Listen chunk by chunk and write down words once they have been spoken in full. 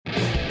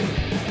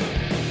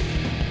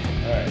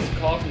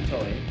call from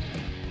Tony,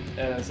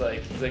 and he's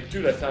like,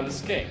 dude, I found a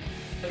skink.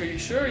 Are you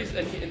sure?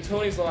 And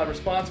Tony's live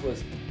response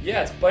was,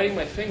 yeah, it's biting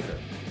my finger.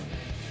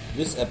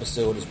 This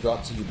episode is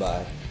brought to you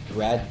by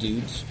rad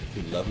dudes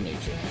who love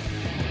nature.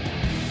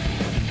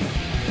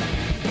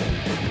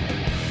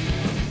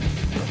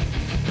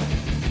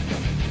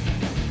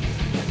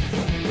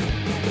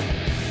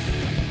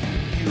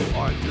 You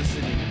are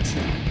listening to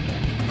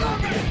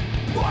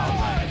Urban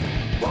Wildlife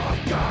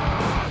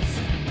Podcast!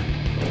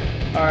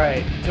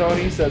 Alright,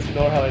 Tony says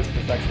Miller High Life's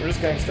perfection. We're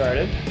just getting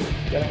started,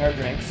 getting our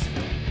drinks.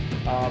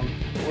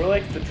 We're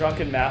like the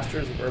drunken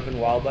masters of urban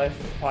wildlife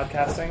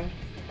podcasting.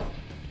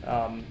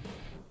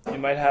 You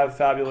might have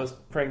fabulous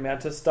praying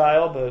mantis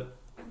style, but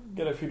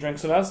get a few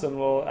drinks in us and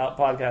we'll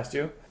out-podcast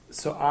you.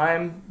 So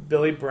I'm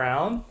Billy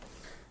Brown.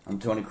 I'm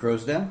Tony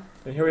Crosdale.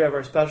 And here we have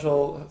our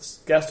special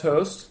guest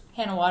host,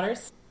 Hannah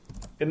Waters.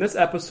 In this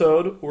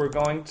episode, we're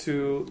going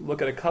to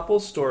look at a couple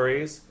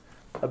stories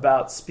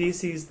about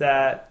species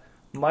that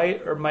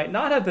might or might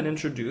not have been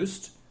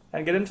introduced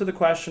and get into the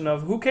question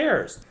of who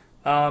cares.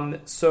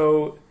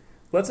 So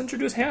let's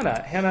introduce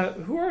Hannah. Hannah,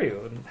 who are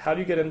you and how do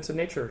you get into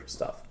nature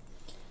stuff?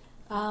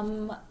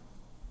 I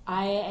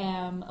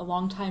am a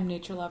longtime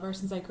nature lover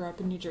since I grew up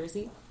in New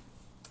Jersey.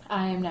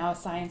 I am now a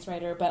science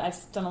writer, but I've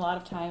spent a lot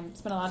of time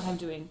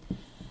doing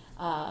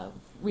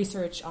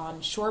research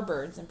on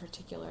shorebirds in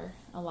particular,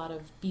 a lot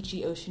of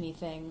beachy, oceany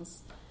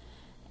things,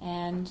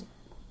 and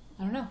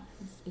I don't know.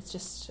 It's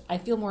just I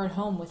feel more at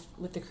home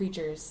with the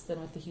creatures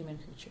than with the human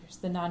creatures,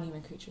 the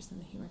non-human creatures than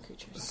the human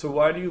creatures. So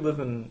why do you live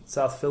in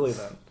South Philly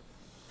then?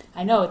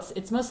 I know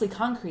it's mostly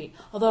concrete.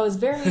 Although I was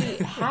very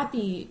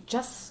happy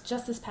just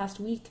this past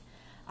week,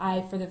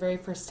 I for the very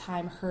first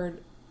time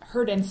heard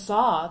and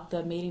saw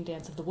the mating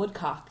dance of the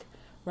woodcock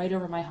right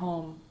over my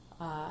home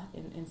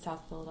in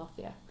South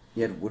Philadelphia.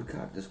 You had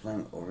woodcock just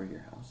playing over your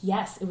house?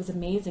 Yes, it was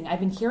amazing.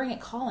 I've been hearing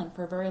it calling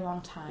for a very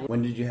long time.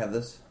 When did you have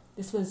this?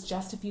 This was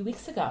just a few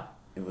weeks ago.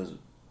 It was...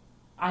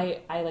 we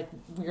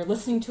were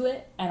listening to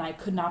it, and I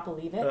could not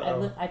believe it.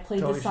 I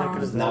played Tony the song. Skinks. It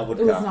was not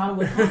woodcock. It was not a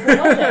woodcock. What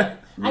was it?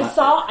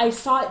 I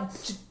saw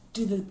it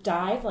do the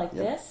dive like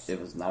this. It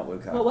was not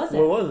woodcock. What was it?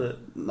 What was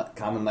it?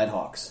 Common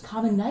nighthawks.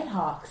 Common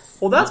nighthawks.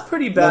 Well, that's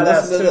pretty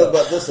badass too.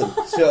 But listen,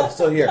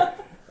 so here.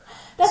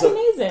 That's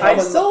amazing. I'm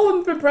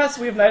still impressed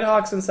we have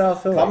nighthawks in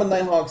South Philly. Common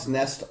nighthawks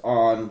nest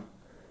on...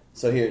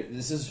 So here,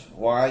 this is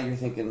why you're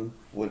thinking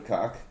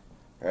woodcock,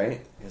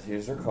 right? Because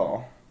here's their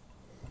call.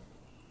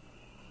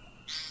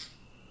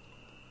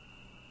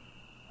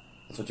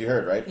 That's what you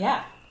heard, right?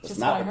 Yeah. That's just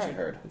not what you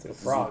heard. It's like a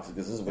frog. Because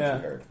this is what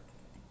you heard.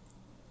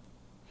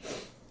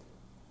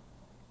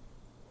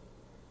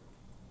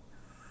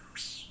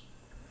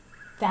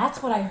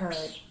 That's what I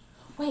heard.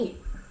 Wait.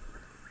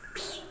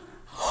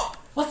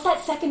 What's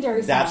that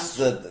secondary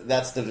sound?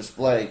 That's the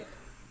display.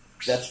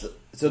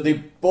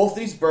 Both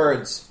these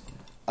birds,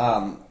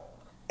 and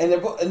they're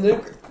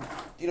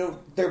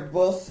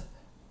both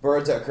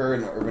birds that occur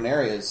in urban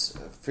areas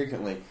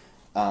frequently.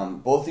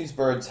 Both these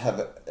birds have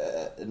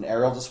an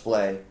aerial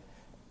display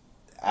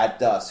at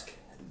dusk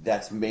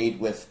that's made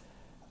with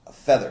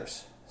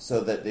feathers, so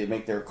that they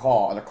make their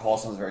call, and their call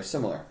sounds very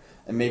similar.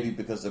 And maybe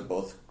because they're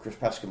both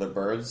crepuscular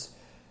birds,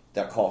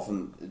 that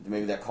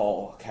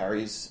call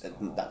carries at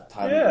that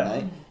time of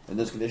night in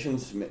those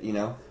conditions,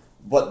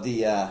 But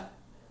the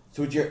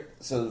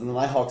the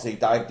nighthawks, they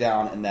dive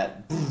down, and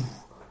that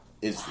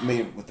is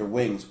made with their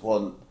wings.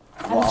 Well,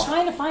 I was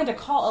trying to find a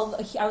call.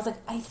 I was like,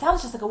 it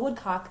sounds just like a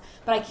woodcock,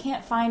 but I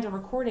can't find a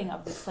recording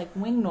of this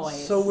wing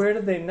noise. So where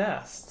do they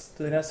nest?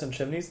 Do they nest on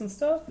chimneys and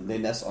stuff? They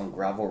nest on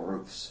gravel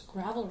roofs.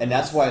 Gravel And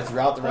that's why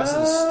throughout the rest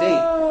of the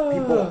state,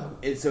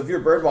 people... So if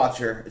you're a bird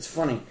watcher, it's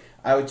funny.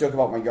 I would joke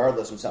about my yard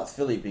list in South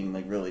Philly being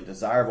really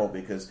desirable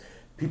because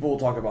people will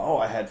talk about,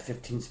 I had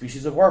 15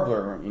 species of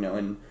warbler,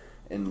 in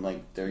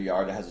their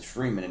yard that has a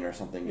stream in it or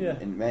something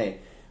in May.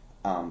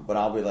 But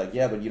I'll be like,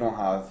 but you don't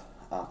have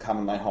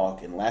common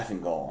nighthawk and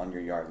laughing gull on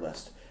your yard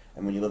list.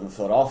 And when you live in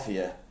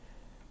Philadelphia,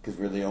 because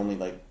we're the only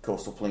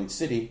coastal plain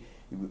city,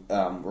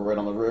 we're right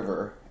on the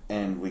river,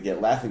 and we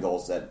get laughing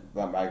gulls that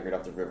migrate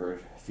up the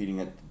river, feeding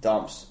at the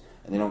dumps,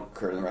 and they don't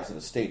occur in the rest of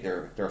the state.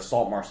 They're a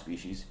salt marsh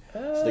species,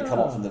 so they come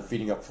up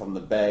feeding up from the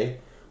bay,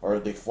 or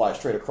they fly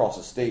straight across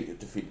the state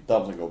to feed the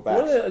dumps and go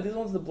back. What are these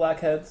ones? The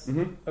blackheads?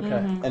 Mm-hmm. Okay,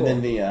 Mm-hmm. cool. And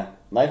then the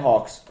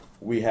nighthawks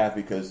we have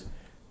because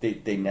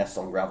they nest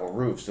on gravel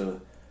roofs,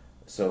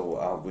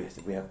 so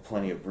we have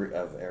plenty of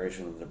areas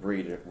for them to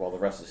breed while the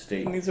rest of the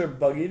state. And these are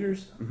bug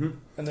eaters,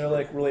 and they're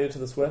related to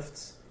the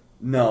swifts.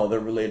 No,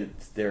 they're related.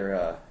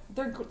 They're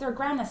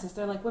ground nesters.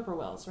 They're like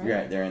whippoorwills, right?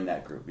 Yeah, they're in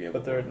that group. Yeah,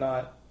 But they're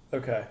not.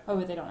 Okay. Oh,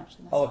 but they don't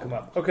actually nest. I'll look them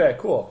up. Okay,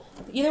 cool.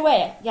 Either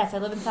way, yes, I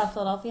live in South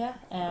Philadelphia,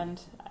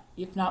 and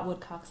if not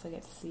woodcocks, I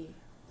get to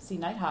see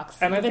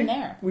nighthawks. And I think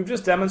there. we've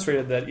just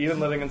demonstrated that even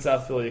living in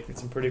South Philly, you can get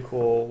some pretty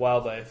cool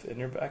wildlife in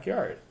your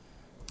backyard.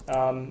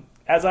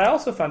 As I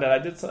also found out, I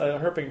did a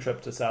herping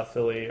trip to South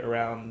Philly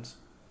around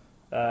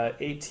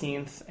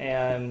 18th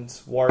and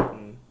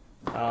Wharton,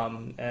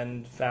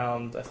 and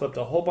I flipped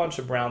a whole bunch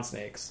of brown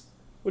snakes,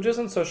 which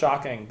isn't so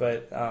shocking,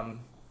 but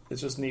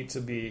it's just neat to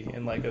be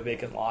in like a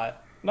vacant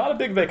lot, not a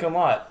big vacant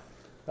lot,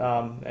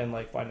 and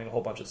like finding a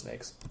whole bunch of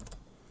snakes.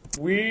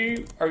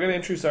 We are going to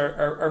introduce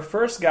our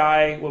first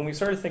guy. When we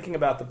started thinking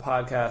about the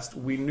podcast,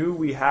 we knew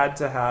we had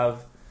to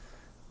have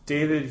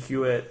David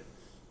Hewitt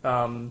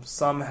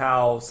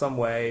somehow, some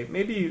way,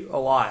 maybe a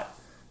lot.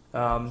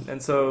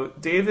 And so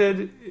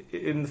David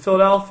in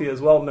Philadelphia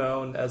is well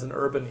known as an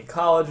urban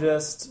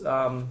ecologist,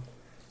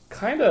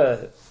 kind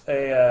of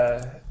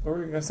what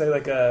were we going to say,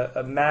 like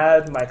a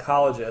mad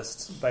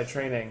mycologist by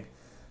training.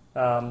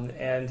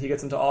 And he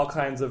gets into all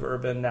kinds of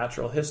urban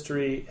natural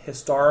history,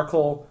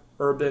 historical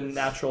urban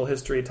natural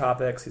history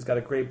topics. He's got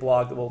a great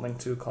blog that we'll link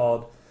to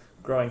called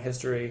Growing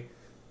History.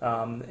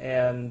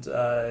 And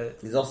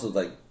he's also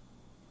like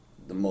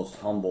the most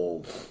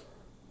humble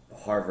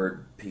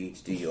Harvard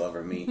PhD you'll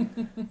ever meet.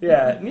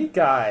 Yeah, neat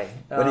guy.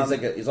 But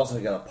he's also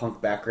got a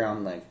punk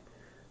background. Like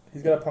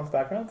he's got a punk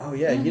background. Oh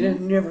yeah, you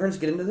never heard us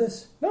get into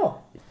this?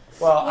 No.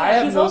 Well, yeah, I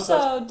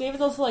have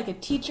David's also like a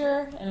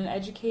teacher and an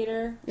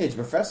educator. Yeah, he's a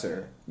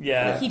professor.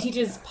 Yeah. He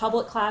teaches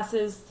public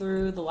classes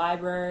through the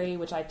library,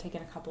 which I've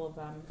taken a couple of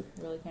them.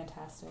 Really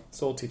fantastic.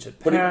 So he'll teach at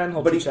Penn.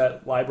 He'll teach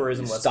at libraries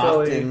in West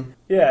Stockton.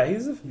 Philly. Yeah,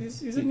 he's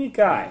a neat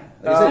guy.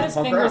 He's got his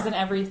fingers in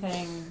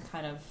everything,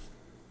 kind of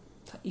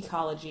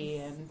ecology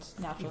and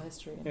natural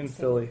history in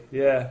Philly.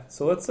 Yeah.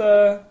 So let's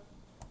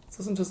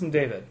listen to some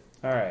David.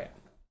 All right.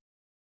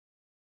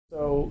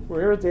 So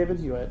we're here with David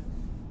Hewitt,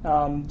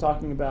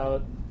 talking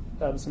about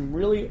some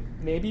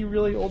maybe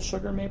really old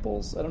sugar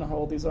maples. I don't know how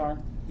old these are.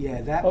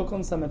 Yeah, that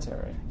Oakland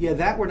Cemetery. Yeah,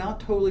 that we're not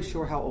totally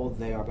sure how old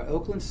they are, but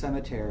Oakland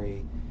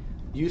Cemetery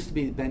used to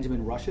be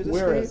Benjamin Rush's estate.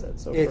 Where is it?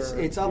 So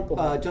it's up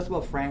just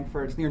above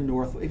Frankfurt. It's near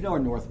Northwood. You know where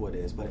Northwood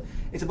is, but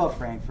it's above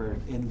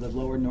Frankfurt in the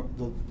lower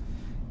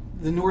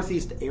the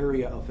northeast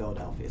area of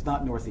Philadelphia. It's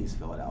not northeast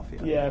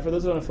Philadelphia. Yeah, for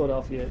those who don't know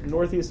Philadelphia,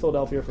 northeast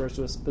Philadelphia refers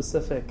to a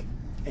specific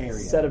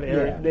set of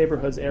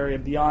neighborhoods area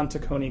beyond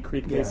Tacony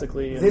Creek,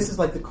 basically. This is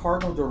like the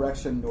cardinal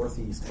direction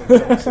northeast from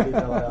Center City,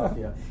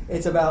 Philadelphia.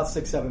 It's about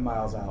 6-7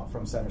 miles out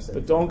from Center City.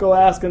 But don't go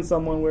asking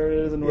someone where it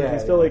is in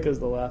northeast Philly because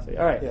they'll laugh at you.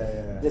 All right.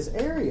 Yeah. This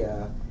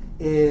area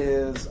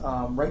is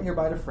right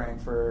nearby to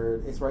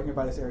Frankfurt. It's right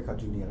nearby this area called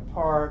Juniata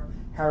Park,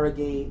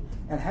 Harrogate.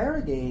 And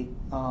Harrogate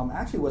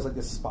actually was like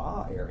this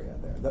spa area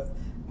there.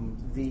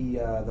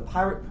 The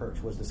pirate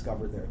perch was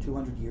discovered there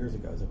 200 years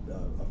ago as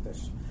a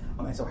fish.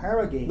 And so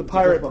Harrogate... The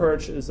pirate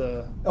perch is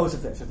a... Oh, it's a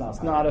fish. It's not a pirate.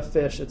 It's not a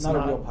fish. It's not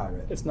a real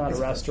pirate. It's not a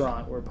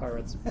restaurant where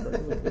pirates...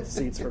 with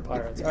seats for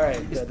pirates. All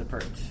right. It's the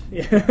perch.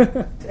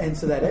 Yeah. And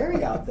so that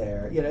area out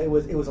there, it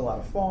was a lot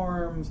of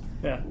farms.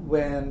 Yeah.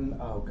 When,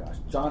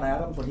 John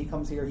Adams, when he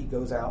comes here, he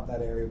goes out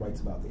that area,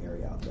 writes about the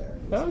area out there.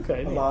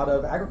 Okay. A lot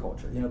of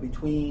agriculture,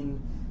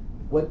 between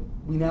what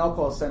we now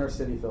call Center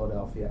City,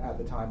 Philadelphia, at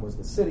the time was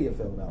the city of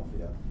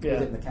Philadelphia,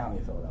 within the county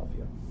of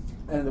Philadelphia.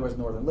 And there was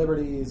Northern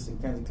Liberties in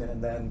Kensington,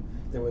 and then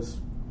there was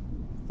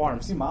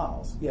farms. A few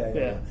miles.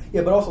 Yeah,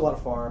 but also a lot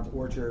of farms,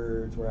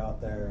 orchards were out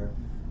there,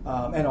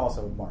 and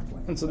also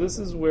marshland. And so this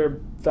is where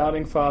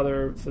founding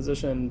father,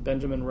 physician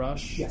Benjamin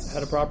Rush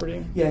had a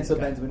property? Yeah, and so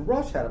Benjamin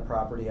Rush had a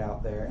property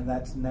out there, and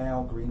that's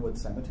now Greenwood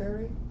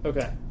Cemetery.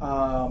 Okay.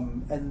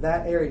 And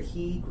that area,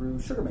 he grew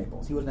sugar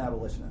maples. He was an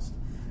abolitionist.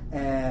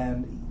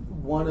 And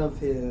one of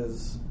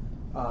his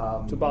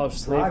to abolish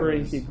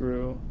slavery, he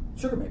grew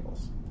sugar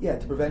maples. Yeah,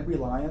 to prevent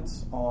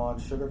reliance on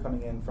sugar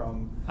coming in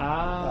from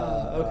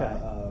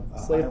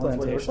slave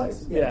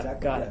plantations. Yeah,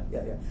 exactly. Got it.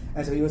 Yeah.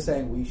 And so he was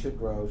saying we should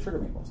grow sugar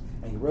maples,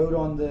 and he wrote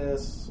on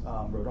this,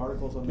 wrote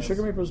articles on this.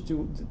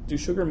 Do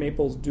sugar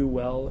maples do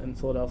well in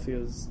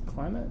Philadelphia's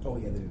climate? Oh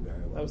yeah, they do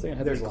very well. I was thinking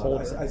it had to be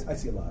colder. I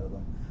see a lot of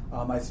them.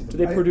 Do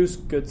they produce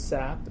good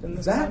sap in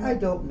this climate? I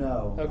don't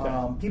know. Okay.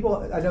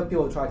 I know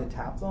people have tried to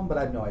tap them, but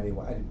I have no idea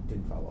why. I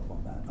didn't follow up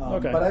on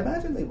that. But I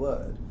imagine they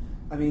would.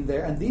 I mean,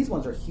 and these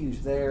ones are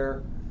huge.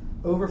 They're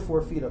over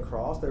 4 feet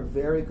across. They're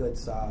very good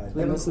size.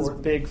 And this is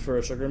big for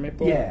a sugar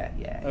maple? Yeah.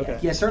 Okay.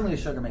 Yeah, certainly a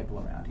sugar maple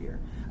around here.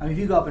 I mean, if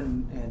you go up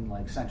in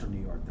like central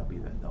New York,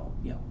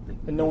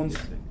 and no one's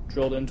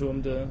drilled into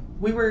them to...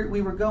 We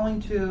were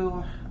going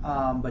to,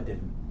 but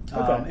didn't.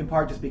 Okay. In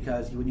part just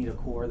because you would need a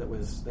core that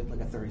was like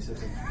a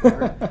 36-inch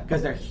core,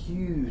 because they're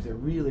huge. They're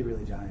really,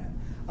 really giant.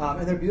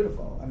 And they're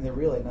beautiful. I mean, they're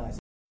really nice.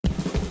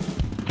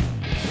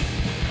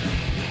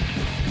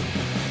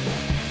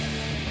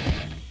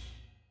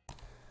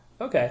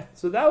 Okay,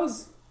 so that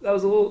was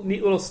a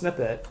neat little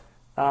snippet.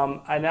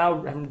 I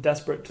now am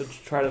desperate to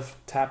try to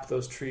tap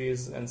those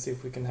trees and see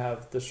if we can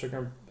have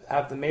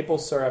the maple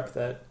syrup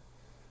that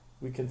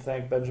we can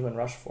thank Benjamin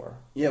Rush for.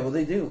 Yeah, well,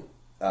 they do.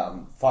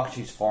 Fox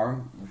Cheese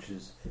Farm, which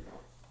is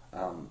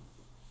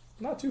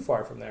not too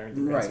far from there.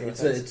 Right,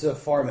 it's a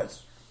farm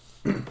that's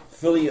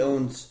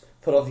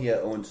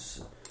Philadelphia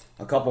owns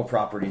a couple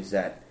properties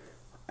that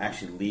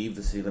actually leave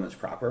the city limits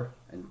proper,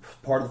 and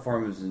part of the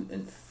farm is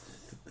in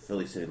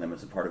Philly city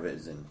limits, and part of it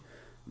is in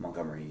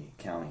Montgomery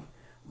County,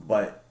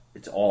 but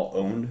it's all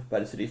owned by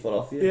the city of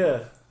Philadelphia.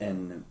 Yeah,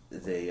 and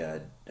they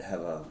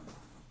have a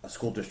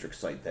school district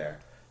site there,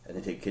 and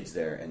they take kids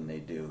there and they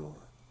do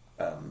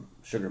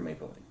sugar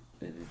mapling.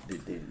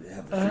 They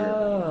have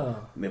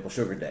a maple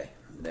sugar day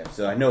there.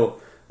 So I know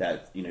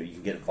that you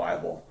can get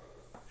viable,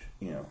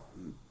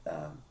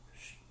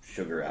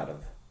 sugar out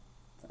of.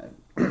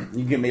 You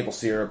can get maple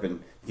syrup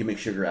and you can make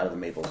sugar out of the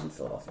maples in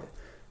Philadelphia,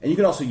 and you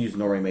can also use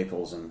Norway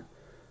maples and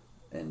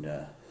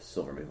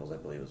silver maples, I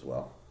believe, as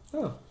well.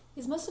 Oh.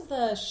 Is most of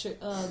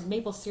the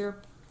maple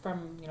syrup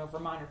from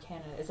Vermont or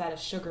Canada, is that a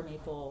sugar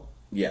maple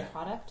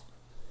product?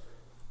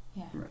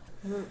 Yeah. Right.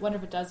 I wonder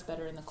if it does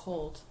better in the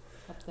cold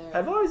up there.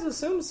 I've always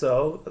assumed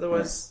so.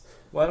 Otherwise,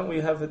 why don't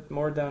we have it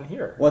more down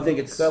here? Well, I think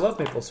it's... 'Cause I love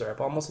maple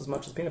syrup almost as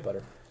much as peanut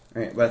butter.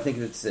 Right, but I think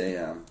it's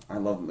I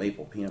love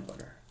maple peanut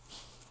butter.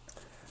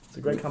 It's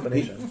a great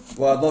combination.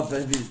 Well, I love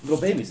these little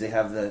babies. They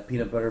have the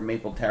peanut butter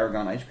maple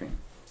tarragon ice cream.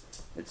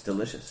 It's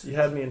delicious. You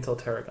had me until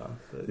tarragon.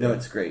 But, No,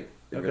 it's great.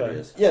 It Okay. really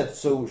is. Yeah,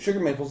 so sugar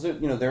maples,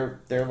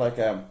 they're like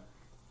a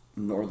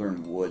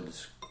northern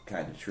woods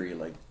kind of tree,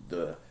 like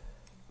the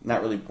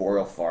not really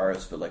boreal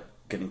forest, but like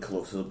getting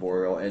close to the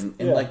boreal, and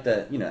like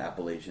the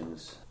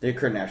Appalachians. They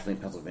occur naturally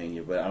in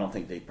Pennsylvania, but I don't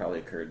think they probably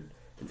occurred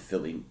in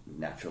Philly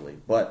naturally.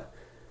 But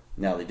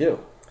now they do.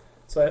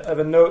 So I have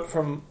a note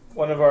from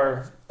one of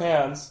our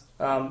fans,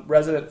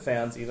 resident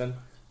fans even,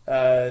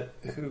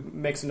 who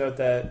makes a note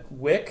that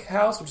Wick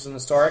House, which is an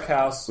historic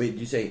house. Wait, did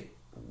you say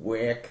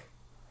Wick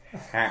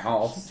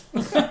House?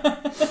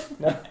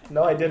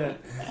 No, I didn't.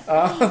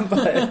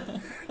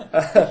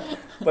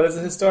 But it's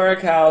a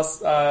historic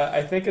house.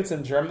 I think it's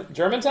in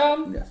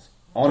Germantown? Yes.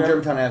 On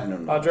Germantown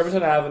Avenue. On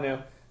Germantown Avenue,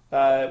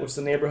 which is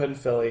a neighborhood in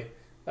Philly,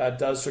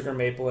 does sugar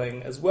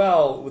mapling as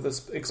well with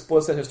this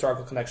explicit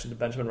historical connection to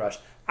Benjamin Rush.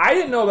 I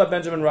didn't know about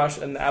Benjamin Rush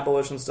and the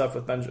abolition stuff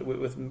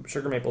with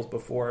sugar maples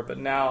before, but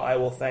now I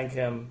will thank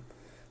him.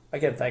 I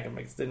can't thank him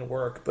because it didn't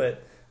work,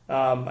 but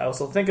I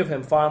also think of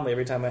him fondly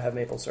every time I have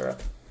maple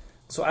syrup.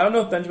 So I don't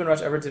know if Benjamin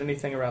Rush ever did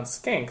anything around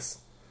skinks,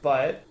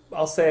 but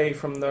I'll say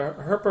from the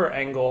Herper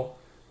angle,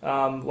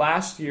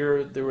 last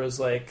year there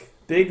was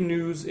big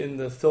news in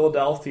the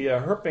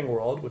Philadelphia herping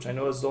world, which I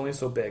know is only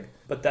so big,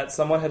 but that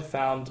someone had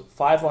found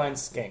 5-line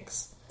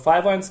skinks.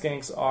 5-line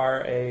skinks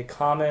are a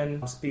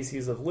common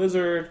species of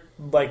lizard,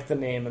 like the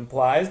name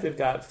implies. They've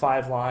got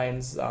 5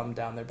 lines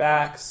down their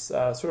backs,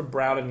 sort of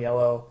brown and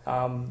yellow.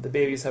 The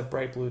babies have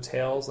bright blue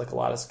tails, like a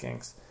lot of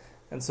skinks.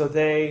 And so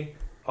they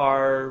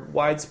are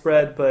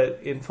widespread, but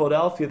in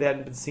Philadelphia they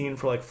hadn't been seen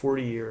for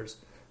 40 years.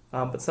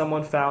 But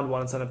someone found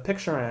one and sent a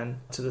picture in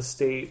to the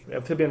state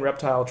amphibian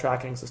reptile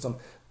tracking system,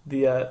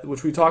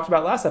 which we talked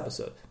about last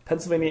episode,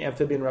 Pennsylvania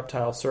Amphibian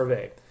Reptile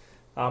Survey.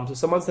 So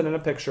someone sent in a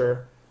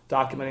picture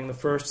documenting the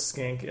first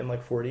skink in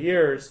 40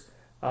 years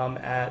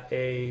at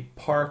a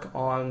park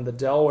on the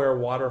Delaware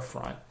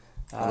waterfront.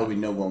 Although we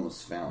know one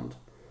was found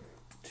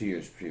 2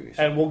 years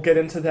previously. And we'll get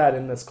into that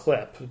in this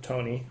clip,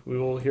 Tony. We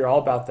will hear all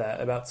about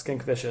that, about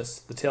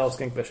Skinkvicious, the tale of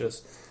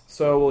Skinkvicious.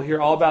 So we'll hear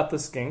all about the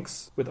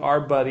skinks with our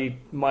buddy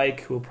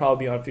Mike, who will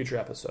probably be on future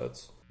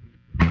episodes.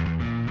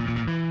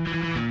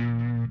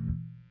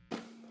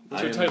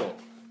 What's your title?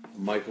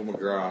 Michael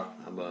McGraw.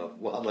 I'm a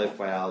wildlife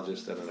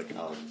biologist and an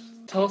ecologist.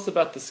 Tell us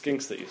about the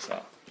skinks that you saw.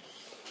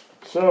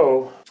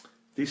 So,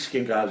 these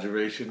skink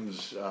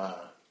observations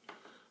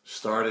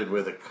started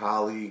with a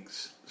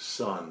colleague's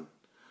son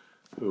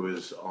who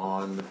is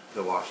on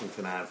the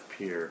Washington Ave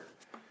Pier,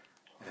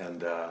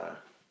 and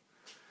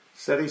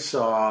said he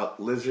saw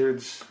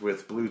lizards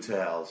with blue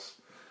tails.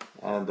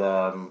 And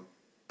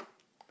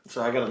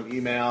so I got an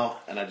email,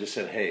 and I just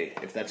said, hey,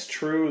 if that's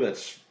true,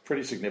 that's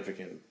pretty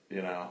significant.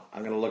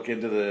 I'm going to look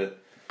into the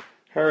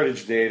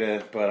heritage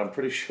data, but I'm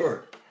pretty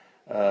sure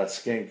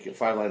skink,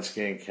 5-line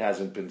skink,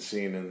 hasn't been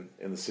seen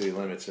in the city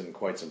limits in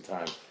quite some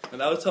time.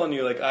 And I was telling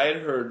you, I had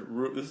heard,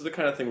 this is the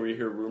kind of thing where you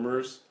hear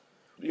rumors.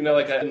 I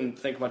didn't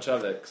think much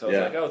of it, because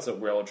I was it's a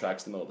railroad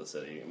tracks in the middle of the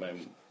city.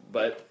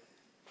 But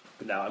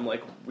now I'm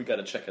we got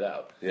to check it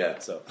out. Yeah.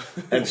 So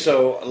and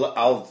so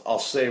I'll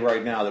say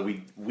right now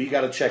that we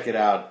got to check it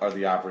out are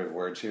the operative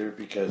words here,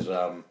 because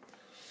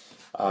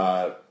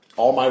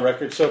all my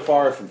records so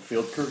far are from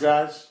field crew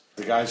guys,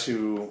 the guys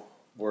who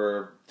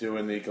were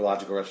doing the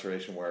ecological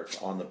restoration work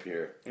on the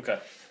pier. Okay.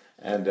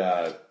 And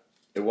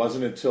it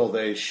wasn't until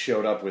they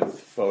showed up with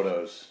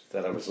photos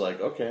that I was like,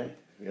 okay,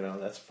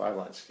 that's a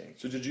 5-line skink.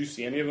 So did you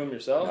see any of them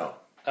yourself? No.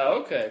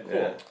 Oh, okay, cool.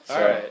 Yeah.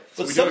 All right.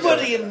 But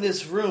somebody in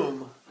this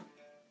room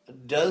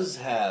does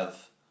have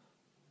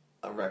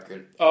a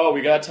record. Oh,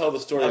 we got to tell the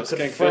story A of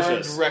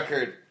confirmed Skinkvicious.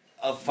 record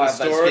of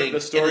 5-line skink. The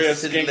story in of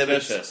city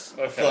limits Skinkvicious. of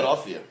Okay.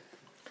 Philadelphia.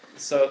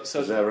 So Is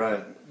that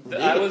right?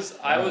 Was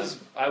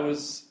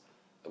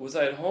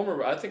I at home,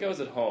 or I think I was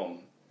at home,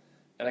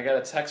 and I got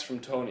a text from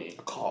Tony.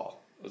 A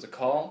call. It was a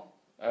call?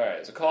 All right, it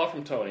was a call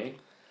from Tony,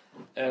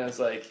 and it's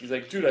he's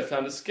like, dude, I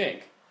found a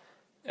skink,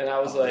 and I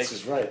was This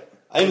is right.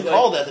 I even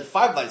called that the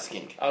 5-line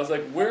skink. I was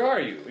like, where are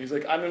you? He's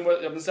like, I'm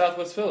in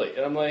Southwest Philly,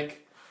 and I'm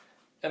like,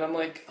 I'm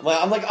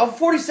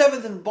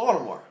 47th in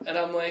Baltimore. and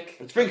I'm like,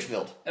 In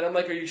Springfield. and I'm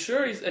like, are you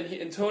sure?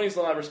 And Tony's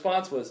live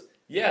response was,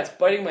 yeah, it's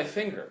biting my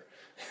finger.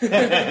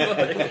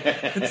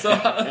 And so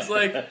I was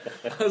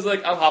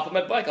like, I'm hopping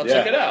my bike. I'll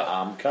check it out.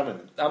 I'm coming.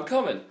 I'm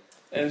coming.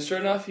 And sure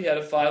enough, he had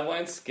a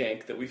 5-line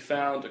skink that we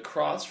found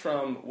across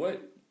from,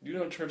 what, do you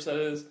know what church that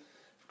is?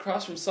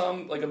 Across from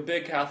some, like a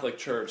big Catholic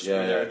church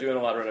where they're doing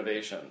a lot of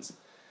renovations.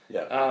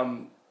 Yeah.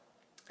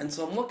 And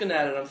so I'm looking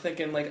at it and I'm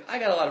thinking, like, I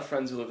got a lot of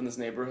friends who live in this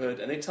neighborhood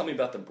and they tell me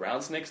about the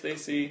brown snakes they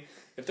see.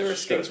 If there were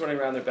skinks running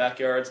around their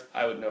backyards,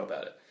 I would know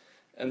about it.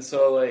 And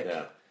so, like,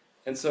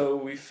 and so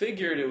we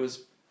figured it was...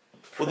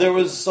 Well, there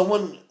was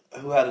someone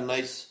who had a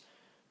nice...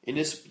 In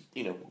this,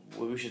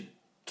 we should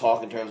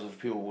talk in terms of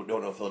people who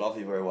don't know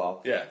Philadelphia very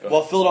well. Yeah.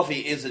 Well,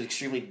 Philadelphia is an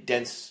extremely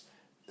dense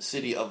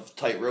city of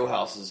tight row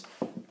houses.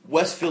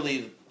 West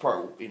Philly,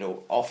 part,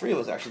 all three of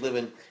us actually live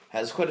in,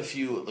 has quite a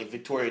few, like,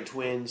 Victorian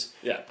twins.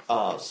 Yeah.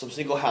 Some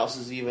single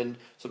houses even.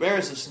 So there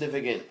is a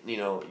significant,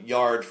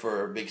 yard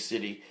for a big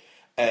city.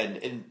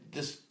 And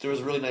there was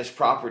a really nice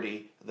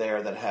property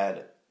there that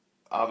had,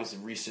 obviously,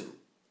 recent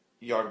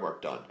yard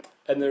work done.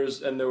 And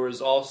there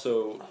was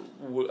also,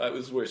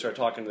 this is where we started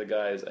talking to the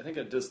guys, I think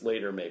just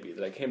later maybe,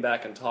 that I came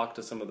back and talked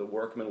to some of the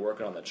workmen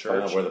working on the church.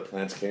 Find out where the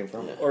plants came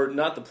from? Yeah. Or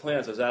not the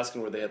plants, I was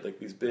asking where they had like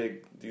these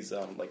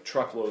like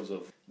truckloads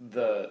of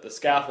the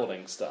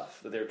scaffolding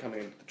stuff that they were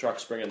coming, the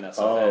trucks bringing that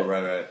stuff in. Oh,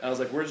 right. And I was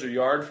like, where's your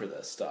yard for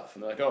this stuff?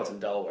 And they're like, oh, it's in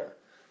Delaware.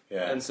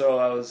 Yeah. And so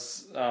I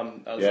was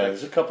like,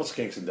 there's a couple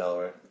skinks in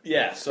Delaware.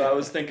 Yeah, so I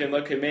was thinking,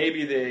 okay,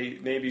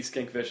 maybe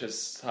Skink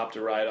Vicious hopped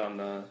a ride on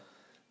a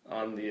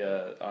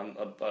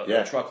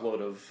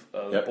truckload of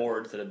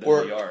boards that had been in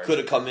the yard. Or could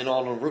have come in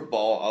on a root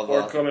ball of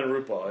a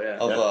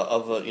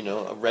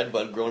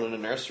redbud grown in a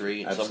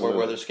nursery somewhere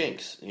where there's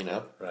skinks,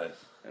 Right.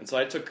 And so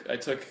I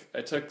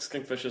took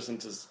Skink Vicious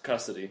into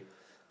custody.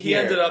 He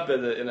ended up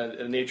in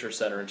a nature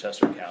center in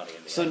Chester County.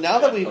 So now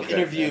that we've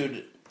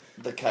interviewed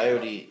the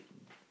coyote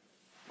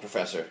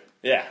professor,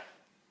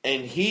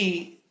 and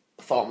he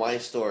thought my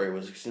story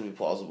was extremely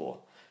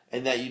plausible.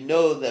 And that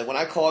that when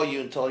I call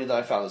you and tell you that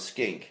I found a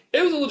skink,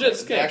 it was a legit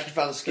skink. I actually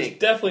found a skink. It's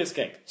definitely a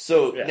skink.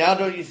 So now,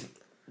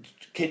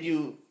 can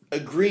you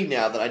agree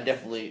now that I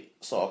definitely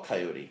saw a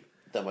coyote?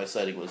 That my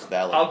sighting was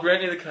valid. I'll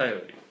grant you the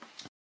coyote.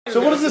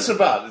 So what is this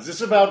about? Is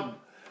this about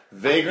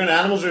vagrant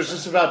animals, or is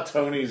this about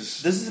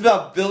Tony's? This is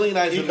about Billy and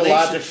I's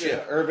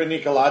relationship. Urban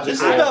ecological.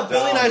 This is about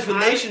Billy and I's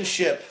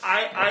relationship.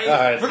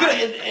 We're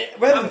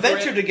having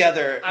venture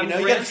together.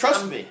 You got to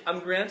trust me. I'm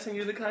granting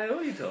you the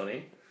coyote,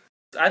 Tony.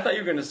 I thought you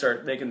were going to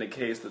start making the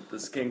case that the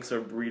skinks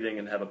are breeding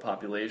and have a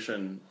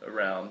population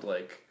around,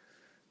 like,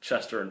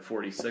 Chester and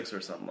 46 or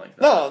something like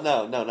that.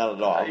 No, not at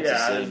all. Okay.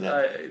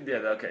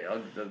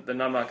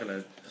 Then I'm not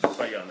going to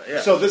fight you on that.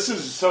 Yeah. So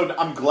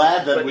I'm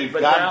glad that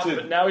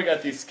But now we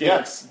got these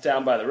skinks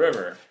down by the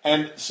river.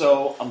 And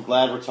so I'm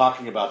glad we're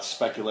talking about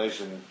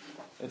speculation.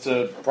 It's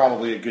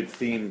probably a good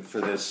theme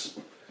for these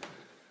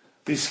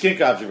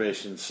skink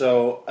observations.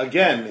 So,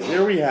 again,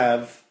 here we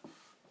have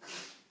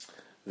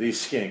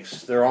these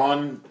skinks. They're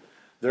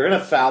in a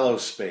fallow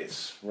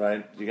space,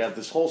 right? You got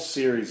this whole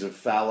series of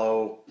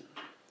fallow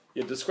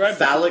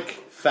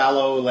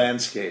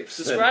landscapes.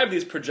 Describe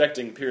these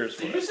projecting piers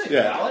for us. Did you say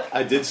phallic?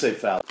 I did say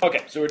fallow.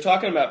 Okay, so we're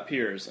talking about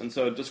piers, and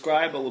so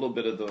describe a little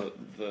bit of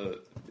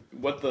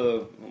what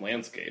the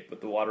landscape,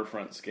 what the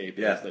waterfront scape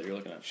is that you're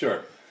looking at.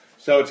 Sure.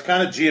 So it's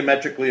kind of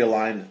geometrically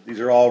aligned. These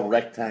are all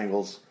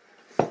rectangles.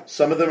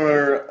 Some of them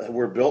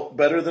were built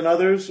better than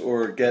others,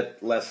 or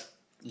get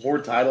more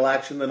tidal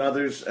action than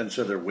others, and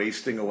so they're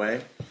wasting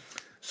away.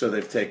 So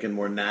they've taken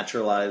more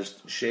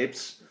naturalized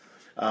shapes.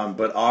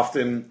 But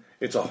often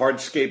it's a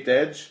hardscaped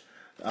edge,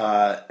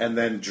 and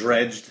then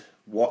dredged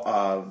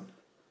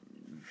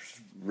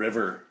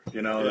river.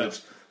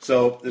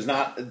 So there's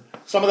not...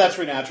 Some of that's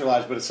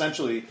renaturalized, but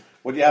essentially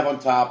what you have on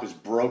top is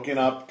broken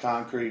up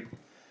concrete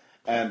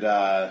and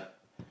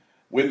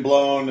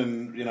windblown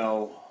and,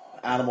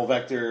 animal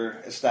vector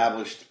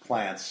established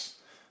plants.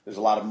 There's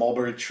a lot of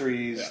mulberry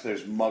trees. Yeah.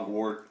 There's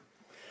mugwort.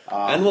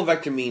 Animal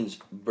vector means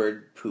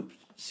bird poop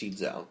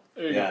seeds out.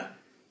 Yep.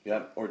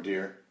 Or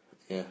deer.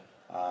 Yeah.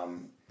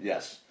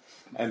 Yes.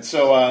 And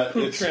so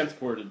it's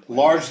transported.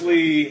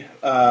 Largely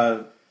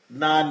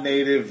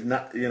non-native,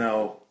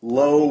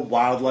 low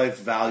wildlife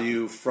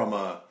value from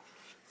a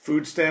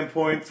food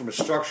standpoint, from a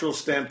structural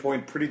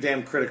standpoint, pretty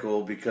damn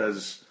critical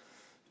because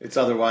it's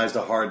otherwise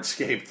a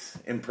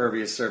hardscaped,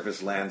 impervious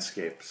surface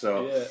landscape.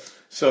 So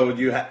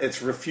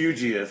it's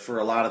refugia for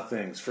a lot of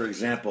things. For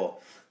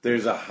example,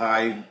 there's a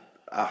high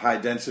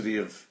density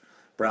of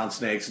brown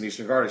snakes and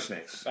eastern garter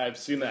snakes. I've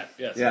seen that.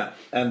 Yes. Yeah,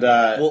 and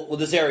well,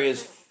 this area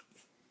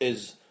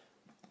is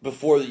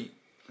before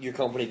your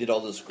company did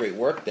all this great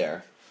work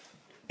there.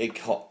 My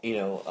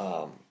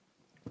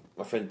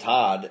friend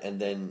Todd, and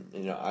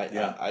then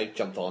I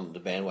jumped on the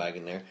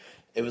bandwagon there.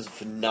 It was a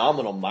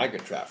phenomenal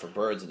migrant trap for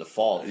birds in the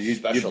fall,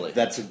 especially.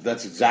 That's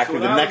exactly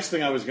the next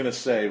thing I was going to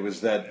say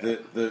was that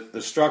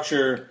the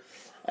structure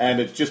and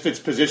it's just its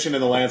position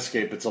in the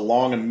landscape. It's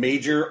along a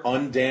major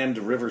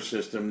undammed river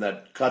system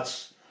that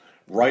cuts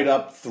right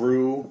up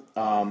through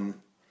PA,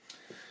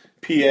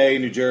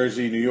 New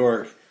Jersey, New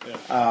York.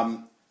 Yeah.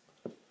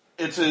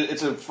 It's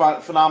a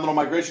phenomenal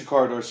migration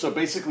corridor. So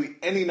basically,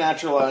 any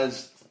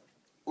naturalized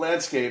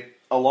landscape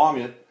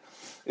along it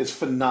is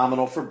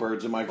phenomenal for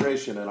birds in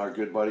migration, and our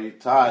good buddy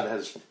Todd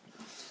has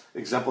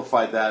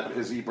exemplified that.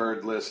 His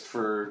eBird list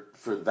for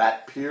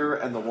that pier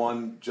and the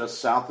one just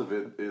south of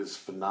it is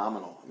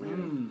phenomenal. I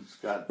mean, it's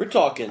got... We're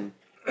talking,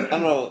 I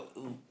don't know,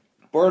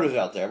 birders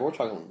out there, but we're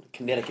talking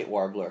Connecticut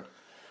warbler,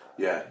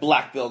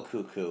 black-billed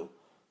cuckoo,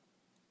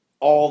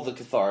 all the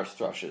Catharis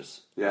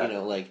thrushes,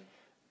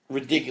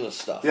 ridiculous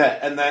stuff. Yeah,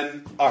 and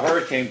then a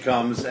hurricane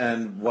comes,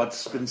 and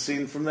what's been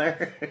seen from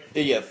there?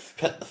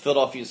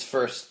 Philadelphia's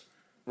first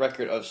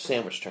record of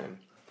sandwich tern.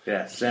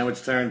 Yeah,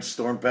 sandwich tern,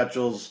 storm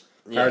petrels,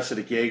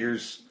 parasitic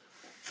Jaegers.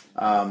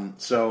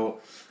 So,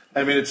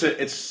 I mean,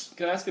 it's.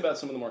 Can I ask you about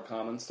some of the more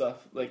common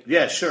stuff?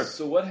 Yeah, sure.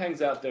 So, what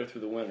hangs out there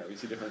through the winter? You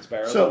see different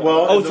sparrows.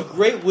 It's a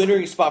great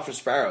wintering spot for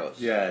sparrows.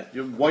 Yeah,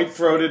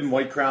 white-throated and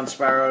white-crowned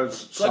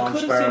sparrows. So I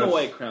could have seen a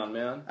white crown,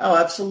 man. Oh,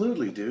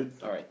 absolutely, dude.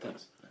 All right,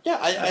 thanks. Yeah,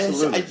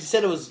 I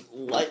said it was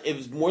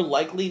more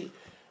likely.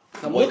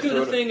 I'm looking at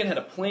the thing and had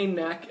a plain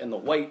neck and the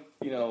white,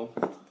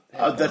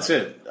 that's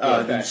it.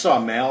 You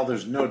saw a male.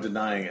 There's no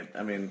denying it.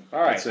 I mean,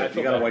 all right, that's it.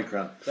 You got a white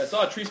crown. I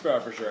saw a tree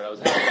sparrow for sure. I was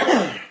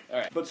happy. All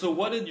right, but so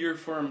what did your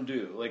firm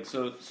do?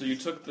 So you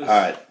took this. All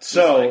right,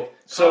 so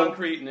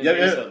concrete and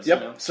invasives.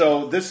 Yep.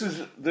 So this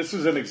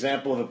is an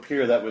example of a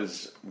pier that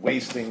was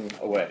wasting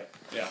away.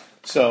 Yeah.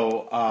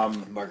 So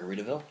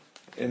Margaritaville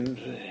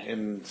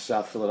in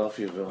South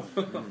Philadelphiaville.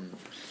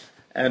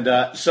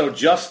 And so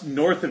just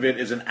north of it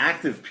is an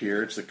active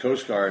pier. It's the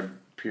Coast Guard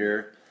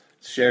pier,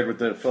 shared with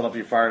the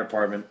Philadelphia Fire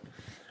Department.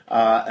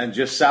 And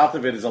just south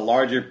of it is a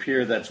larger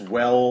pier that's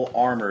well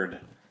armored.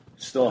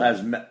 Still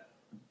has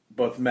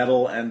both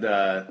metal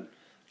and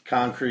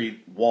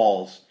concrete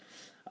walls.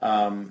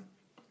 So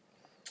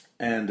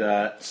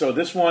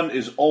this one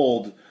is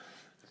old.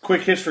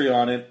 Quick history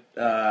on it.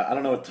 I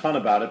don't know a ton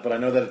about it, but I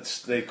know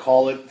that they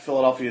call it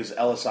Philadelphia's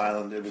Ellis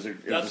Island.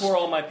 That's where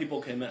all my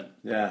people came in.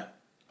 Yeah.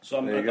 So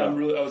I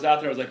was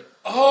out there. I was like,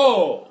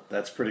 oh,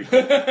 that's pretty cool.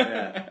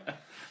 Yeah.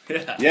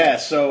 Yeah.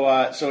 So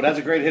it has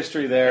a great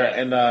history there,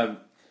 and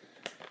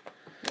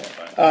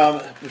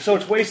so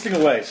it's wasting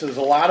away. So there's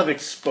a lot of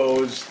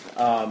exposed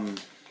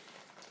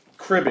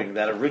cribbing,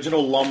 that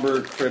original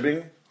lumber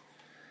cribbing,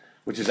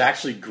 which is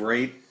actually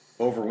great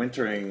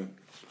overwintering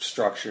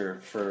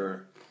structure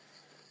for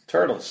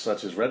turtles,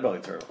 such as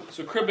red-bellied turtle.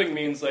 So cribbing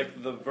means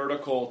like the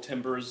vertical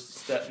timbers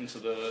set into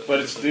the.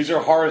 But these are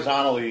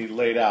horizontally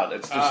laid out.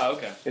 It's just,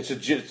 okay. It's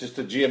just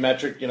a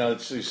geometric. They're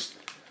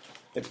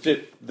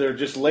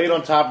just laid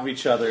on top of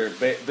each other.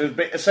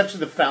 They're essentially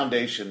the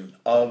foundation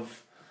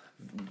of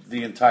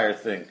the entire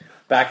thing.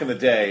 Back in the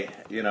day,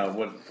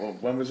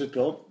 when was it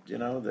built? The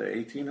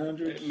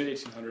 1800s, mid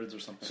 1800s or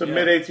something. So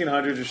mid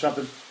 1800s or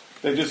something.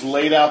 They just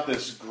laid out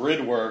this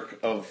grid work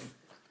of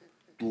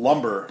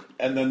lumber,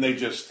 and then they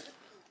just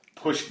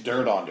pushed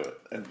dirt onto it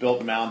and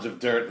built mounds of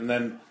dirt, and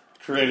then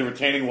created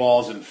retaining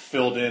walls and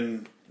filled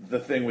in the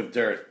thing with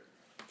dirt.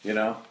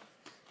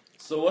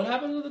 So what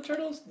happened to the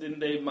turtles? Didn't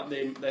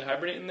they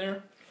hibernate in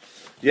there?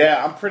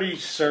 Yeah, I'm pretty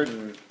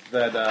certain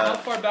that. How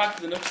far back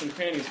do the nooks and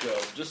crannies go?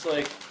 Just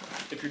like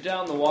if you're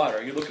down in the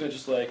water, you're looking at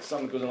just like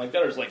something goes in like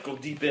that, or just like go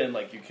deep in,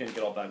 like you can't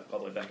get all the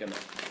way back in there.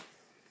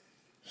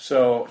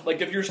 So,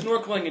 like if you're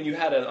snorkeling and you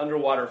had an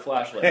underwater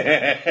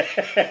flashlight,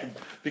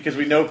 because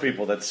we know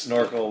people that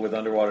snorkel with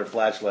underwater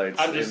flashlights.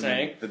 I'm just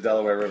saying the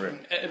Delaware River.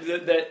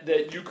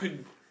 That you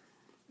could.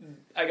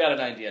 I got an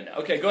idea now.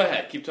 Okay, go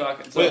ahead. Keep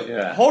talking.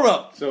 So, hold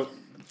up. So,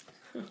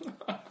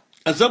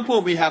 at some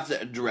point, we have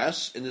to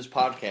address in this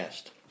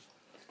podcast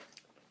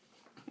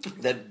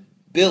that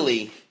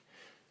Billy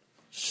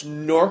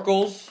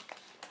snorkels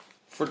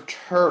for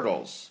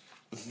turtles.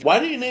 Why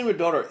did you name your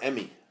daughter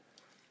Emmy?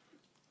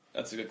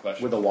 That's a good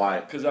question. With a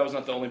Y. Because I was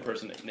not the only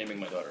person naming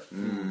my daughter.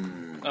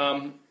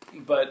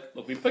 But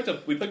look, we picked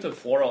a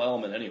floral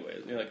element anyway.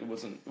 It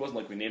wasn't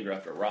like we named her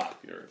after a rock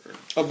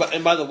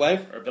and by the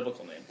way, or a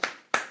biblical name,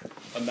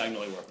 a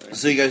magnolia work. Right?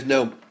 So you guys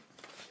know,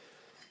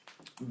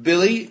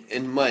 Billy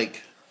and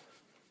Mike,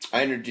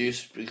 I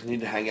introduced because we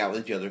need to hang out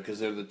with each other because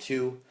they're the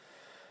two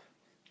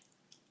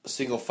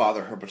single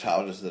father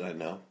herpetologists that I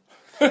know.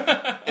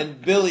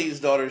 And Billy's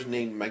daughter's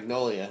named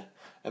Magnolia,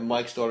 and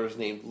Mike's daughter's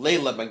named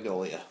Layla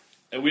Magnolia.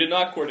 And we did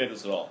not coordinate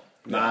this at all.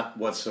 Not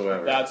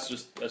whatsoever. That's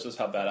just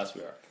how badass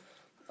we are.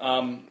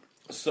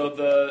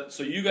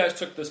 So you guys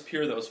took this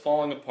pier that was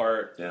falling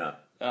apart,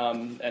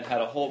 and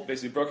had a whole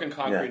basically broken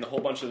concrete and a whole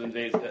bunch of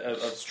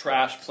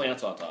trash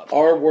plants on top.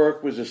 Our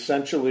work was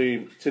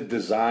essentially to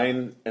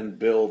design and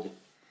build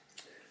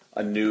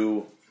a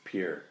new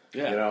pier.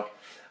 Yeah.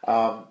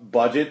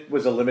 Budget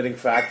was a limiting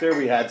factor.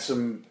 We had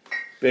some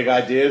big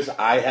ideas.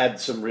 I had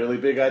some really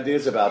big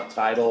ideas about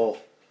tidal.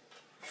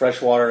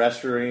 Freshwater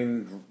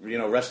estuarine,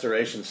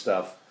 restoration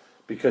stuff,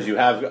 because you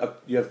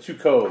have two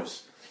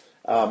coves,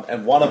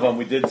 and one of them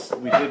we did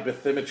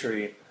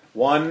bathymetry.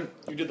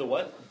 You did the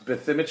what?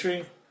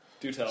 Bathymetry.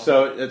 Do tell.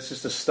 So it's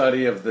just a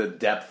study of the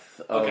depth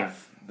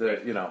of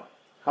the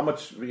how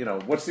much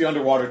what's the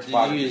underwater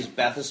topography. Did you use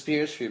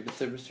bathyspheres for your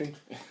bathymetry?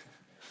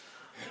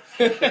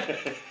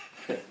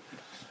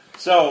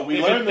 So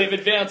they've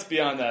advanced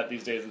beyond that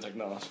these days in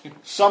technology.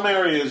 Some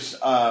areas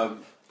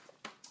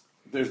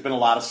there's been a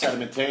lot of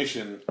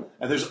sedimentation,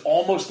 and there's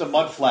almost a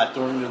mud flat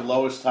during the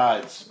lowest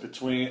tides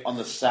in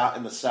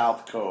the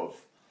South Cove,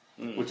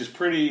 which is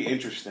pretty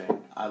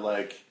interesting.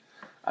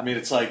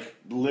 It's like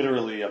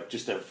literally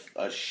just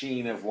a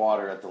sheen of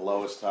water at the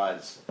lowest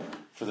tides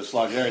for the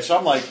slug area. So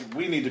I'm like,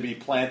 we need to be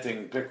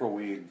planting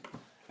pickerelweed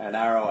and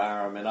arrow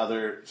arum and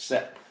other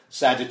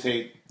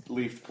sagittate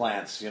leafed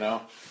plants, and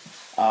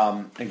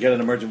get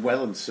an emergent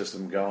wetland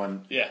system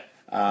going. Yeah.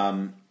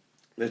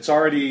 It's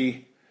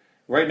already,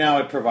 right now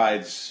it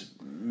provides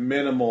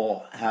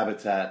minimal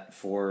habitat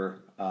for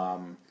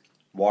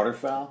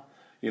waterfowl.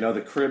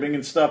 The cribbing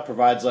and stuff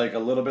provides like a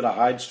little bit of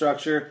hide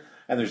structure,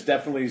 and there's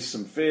definitely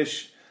some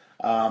fish.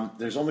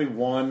 There's only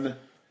one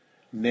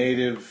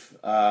native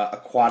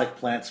aquatic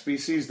plant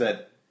species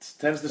that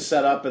tends to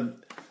set up and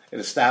it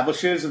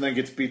establishes and then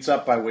gets beats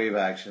up by wave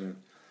action.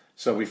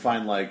 So we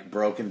find like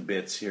broken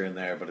bits here and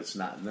there, but it's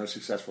no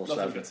successful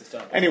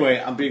establishment.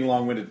 Anyway, I'm being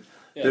long-winded.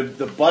 Yeah.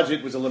 The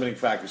budget was a limiting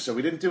factor, so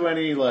we didn't do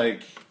a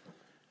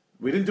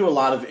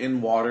lot of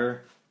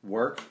in-water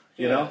work,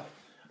 you know.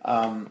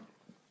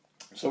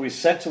 So we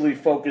essentially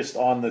focused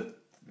on the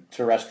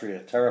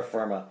terra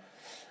firma.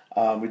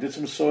 We did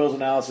some soils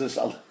analysis.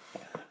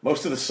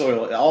 Most of the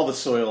soil, all the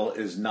soil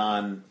is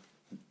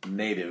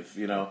non-native,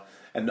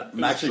 And it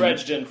was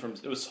dredged in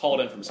it was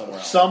hauled in from somewhere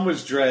else. Some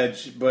was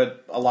dredged,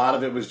 but a lot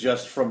of it was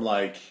just from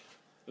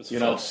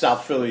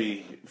South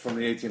Philly from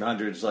the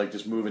 1800s, like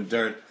just moving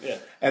dirt. Yeah.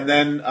 And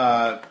then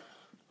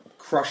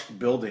crushed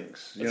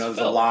buildings. There's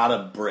a lot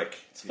of brick.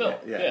 It's fill.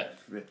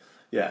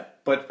 Yeah.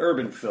 But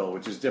urban fill,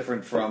 which is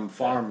different from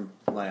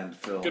farmland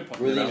fill. Good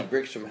point. Were these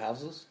bricks from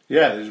houses?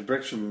 Yeah, there's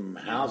bricks from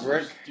houses.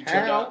 Brick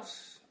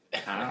house.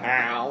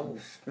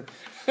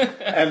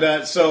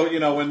 And so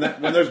when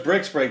there's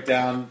bricks break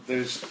down,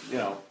 there's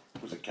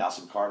was it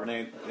calcium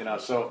carbonate?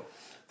 So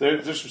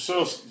there's some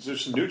soil,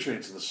 there's some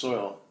nutrients in the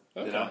soil.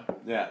 Okay.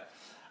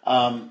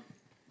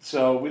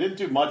 So we didn't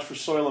do much for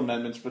soil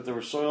amendments, but there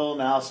were soil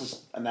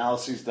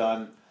analyses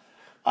done.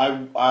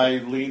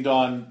 I leaned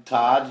on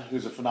Todd,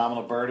 who's a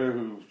phenomenal birder,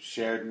 who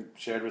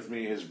shared with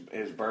me his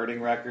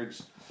birding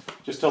records,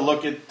 just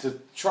to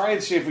try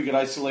and see if we could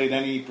isolate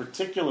any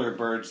particular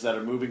birds that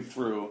are moving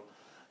through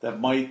that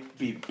might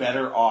be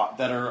better off,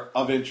 that are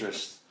of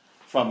interest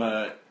from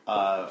a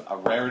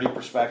rarity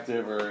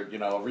perspective or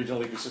a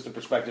regional ecosystem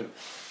perspective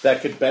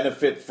that could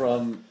benefit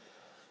from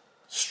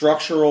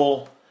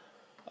structural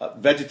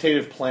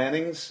vegetative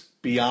plantings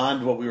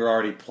beyond what we were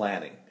already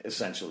planning,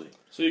 essentially.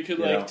 So you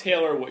could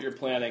tailor what you're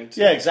planning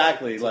to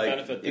exactly to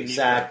benefit the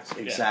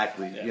exactly.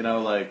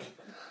 Yeah.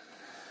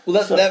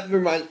 Well, that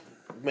reminds.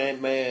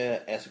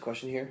 May I ask a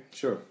question here?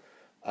 Sure.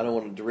 I don't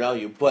want to derail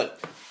you, but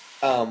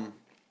so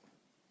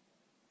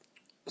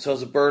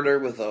as a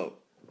birder with a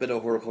bit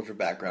of horticulture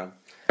background,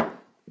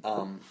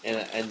 and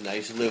I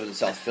used to live in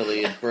South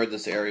Philly and bird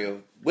this area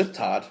with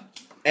Todd,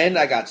 and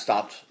I got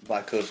stopped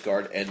by Coast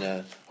Guard and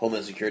a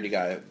Homeland Security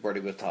guy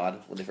birding with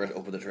Todd when they first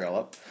opened the trail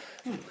up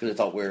because they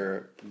thought we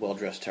were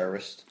well-dressed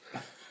terrorists.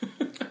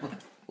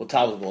 Well,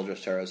 Todd was a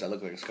well-dressed terrorist. I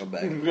look like a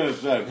scumbag. I'm going to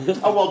say,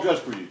 how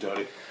well-dressed were you,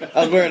 Tony?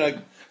 I was wearing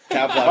a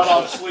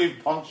cut-off sleeve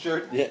punk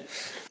shirt. Yeah.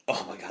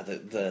 Oh my god,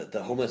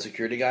 the Homeland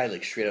Security guy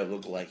straight up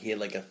looked like he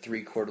had a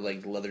 3/4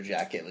 length leather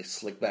jacket,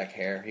 slick back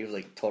hair. He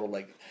was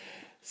total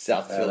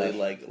South Philly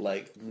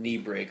knee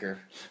breaker.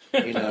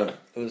 It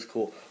was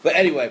cool. But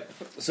anyway,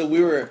 so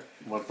we were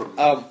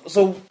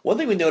so one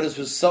thing we noticed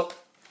was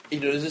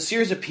there's a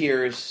series of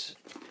piers.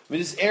 I mean,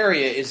 this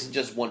area isn't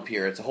just one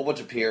pier; it's a whole bunch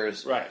of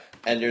piers. Right.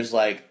 And there's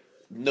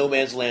no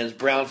man's lands,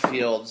 brown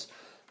fields,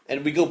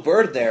 and we go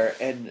bird there,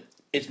 and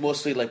it's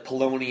mostly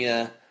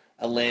Paulownia,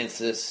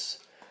 Atlantis,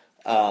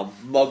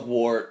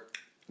 mugwort,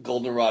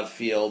 goldenrod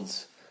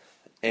fields,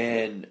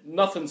 and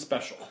nothing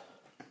special.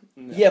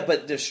 No. Yeah,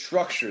 but there's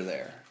structure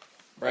there,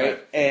 right?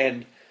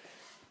 And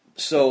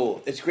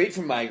so it's great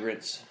for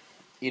migrants,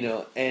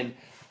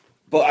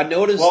 but I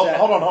noticed that...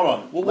 Hold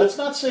on. Well, let's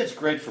not say it's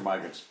great for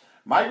migrants.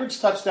 Migrants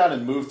touch down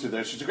and move through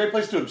there, so it's a great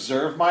place to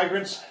observe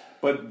migrants,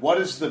 but what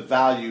is the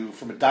value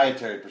from a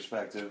dietary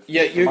perspective?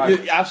 Yeah, you're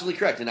absolutely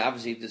correct, and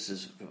obviously this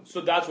is...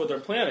 So that's what they're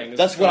planning.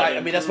 That's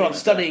what that's what I'm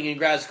studying in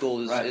grad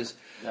school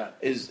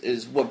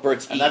is what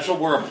birds eat. And that's what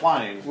we're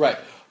applying. Right.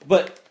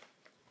 But,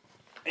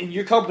 and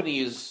your company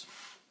is...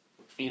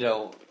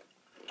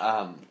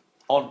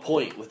 on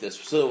point with this.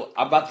 So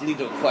I'm about to lead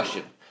to a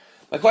question.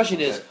 My question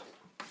is,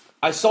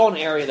 I saw an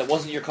area that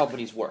wasn't your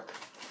company's work,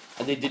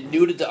 and they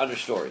denuded the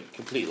understory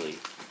completely,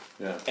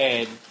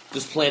 and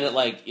just planted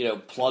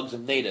plugs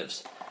of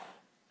natives,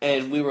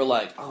 and we were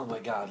like, oh my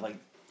god,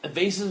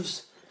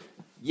 invasives.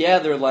 Yeah,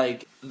 they're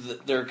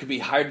there could be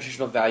higher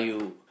nutritional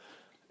value,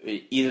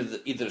 either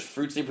the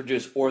fruits they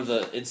produce or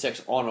the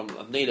insects on them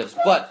of natives.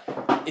 But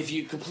if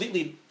you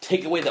completely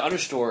take away the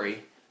understory,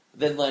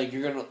 then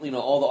you're gonna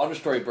all the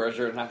understory birds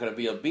are not gonna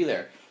be able to be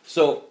there.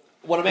 So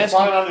what I'm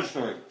asking, define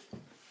understory.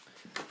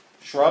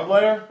 Shrub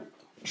layer,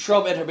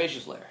 shrub and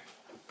herbaceous layer.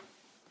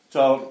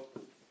 So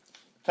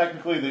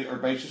technically, the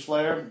herbaceous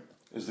layer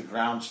is the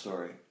ground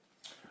story.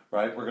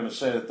 right? We're going to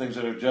say the things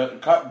that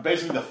are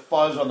basically the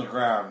fuzz on the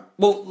ground.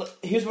 Well,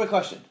 here's my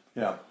question.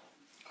 Yeah.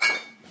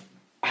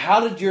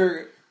 How did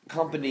your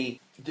company?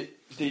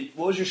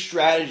 What was your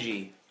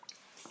strategy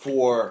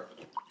for?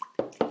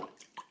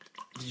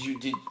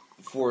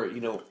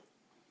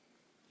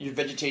 Your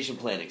vegetation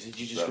plantings? Did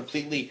you just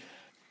completely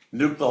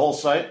nuke the whole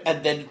site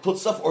and then put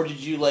stuff, or did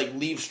you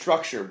leave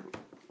structure?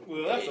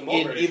 We left the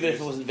mulberry even trees.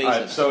 if it was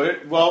invasive.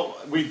 All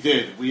right, we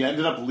did. We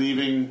ended up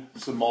leaving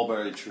some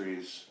mulberry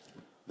trees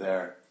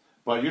there,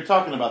 but you're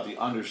talking about the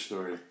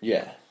understory.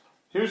 Yeah.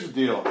 Here's the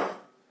deal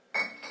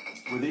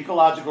with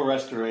ecological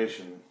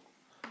restoration.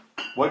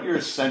 What you're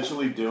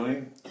essentially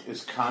doing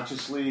is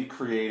consciously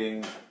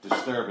creating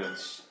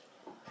disturbance,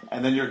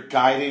 and then you're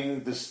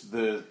guiding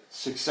the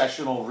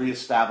successional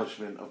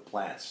reestablishment of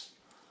plants.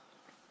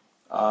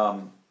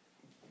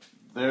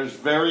 There's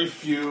very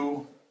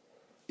few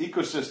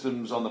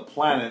ecosystems on the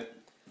planet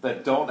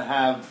that don't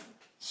have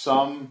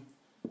some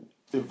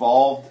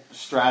evolved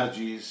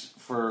strategies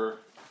for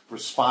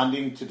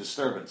responding to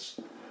disturbance.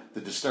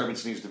 The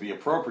disturbance needs to be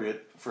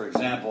appropriate. For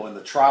example, in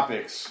the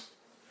tropics,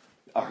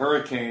 a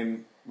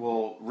hurricane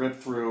will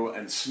rip through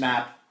and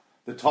snap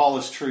the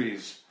tallest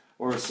trees,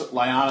 or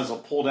lianas will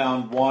pull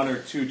down one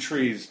or two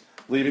trees,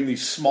 leaving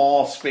these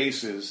small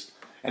spaces.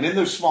 And in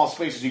those small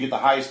spaces, you get the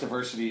highest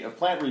diversity of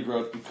plant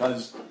regrowth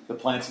because the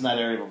plants in that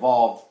area have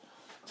evolved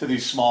to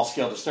these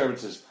small-scale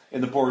disturbances. In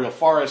the boreal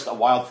forest, a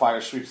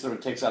wildfire sweeps through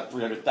and takes out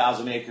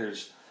 300,000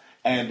 acres.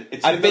 And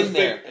it's I've been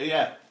there.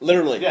 Yeah.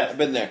 Literally. Yeah. I've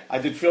been there. I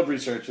did field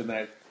research in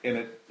it.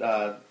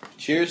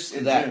 Cheers to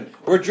in that. June.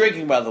 We're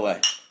drinking, by the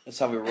way. That's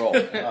how we roll.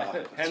 Hence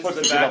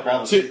the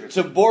background.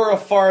 to bore a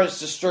forest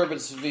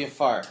disturbance via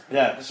fire.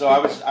 Yeah, so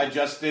I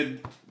just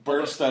did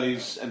bird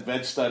studies and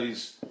veg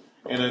studies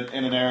in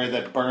an area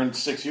that burned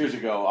 6 years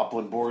ago,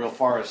 upland boreal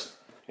forest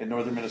in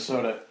northern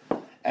Minnesota.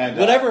 And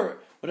whatever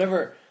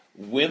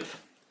wimp.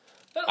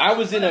 I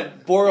was in a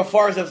boreal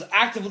forest that was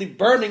actively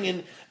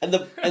burning, and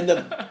the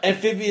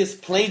amphibious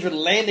planes were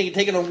landing and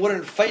taking on water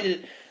and fighting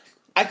it.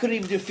 I couldn't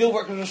even do field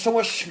work because there was so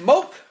much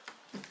smoke.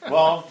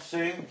 Well,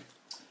 see.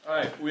 All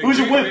right, Who's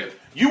a wimp?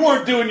 You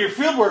weren't doing your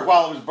field work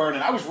while it was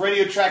burning. I was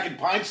radio tracking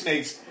pine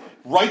snakes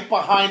right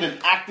behind an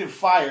active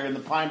fire in the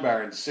Pine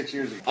Barrens 6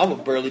 years ago. I'm a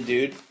burly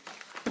dude.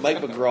 Mike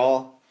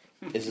McGraw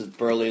is as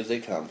burly as they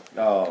come.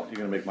 Oh, you're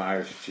going to make my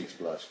Irish cheeks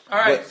blush. All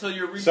right, But- so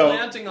you're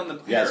replanting on the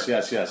pier.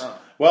 Yes. Oh.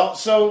 Well,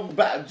 so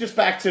just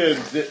back to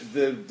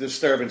the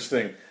disturbance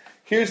thing.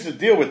 Here's the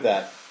deal with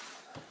that.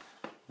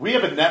 We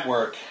have a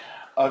network,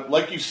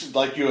 like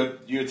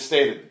you had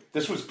stated.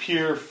 This was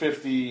Pier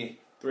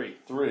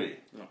 53.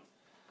 No.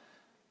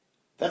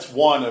 That's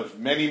one of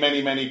many,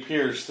 many, many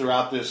piers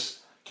throughout this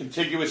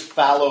contiguous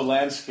fallow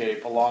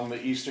landscape along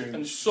the eastern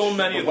And so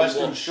many of them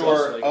western look shore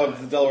just like of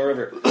that. the Delaware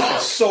River.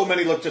 And so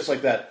many look just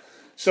like that.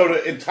 So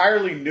to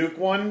entirely nuke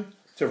one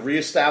to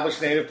reestablish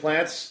native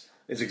plants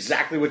is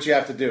exactly what you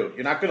have to do.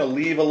 You're not going to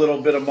leave a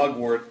little bit of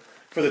mugwort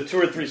for the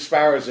 2 or 3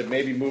 sparrows that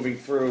may be moving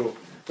through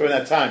during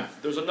that time.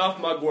 There's enough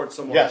mugwort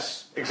somewhere.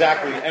 Yes,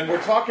 exactly. And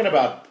we're talking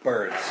about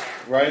birds,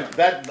 right?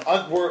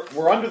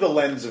 We're under the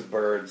lens of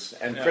birds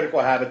and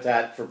critical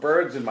habitat for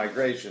birds and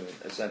migration,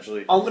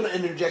 essentially. I'm going to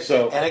interject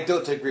an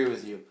anecdote to agree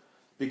with you,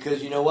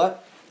 because you know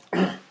what?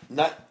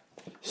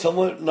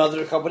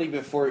 Another company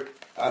before,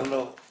 I don't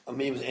know,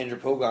 maybe it was Andrew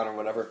Pogon or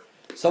whatever.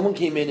 Someone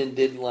came in and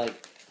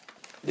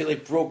they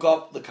broke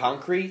up the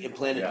concrete and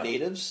planted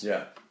natives.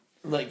 Yeah.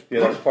 That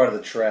was part of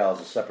the trail.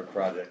 It's a separate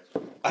project.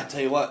 I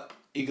tell you what,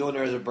 you go in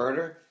there as a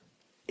birder,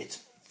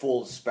 it's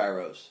full of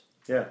sparrows.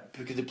 Yeah.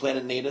 Because they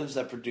planted natives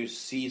that produce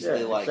seeds that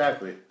they like.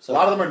 Exactly. So, a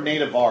lot of them are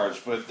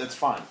nativars, but that's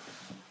fine.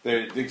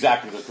 They're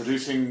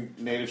producing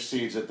native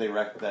seeds that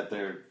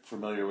they're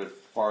familiar with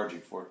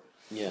foraging for.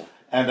 Yeah.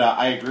 And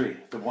I agree.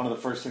 One of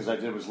the first things I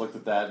did was looked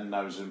at that, and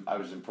I was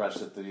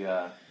impressed at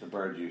the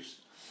bird use.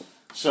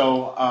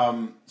 So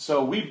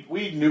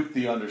we nuked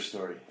the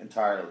understory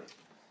entirely.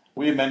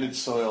 We amended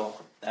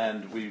soil,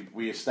 and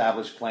we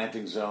established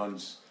planting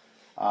zones.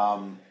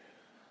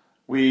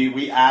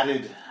 We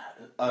added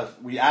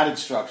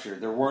structure.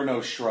 There were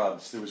no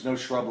shrubs. There was no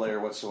shrub layer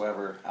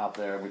whatsoever out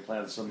there. We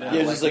planted some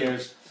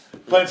amelanchiers,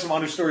 planted some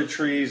understory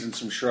trees and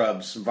some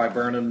shrubs, some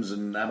viburnums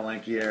and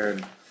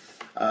amelanchier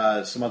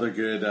and some other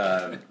good.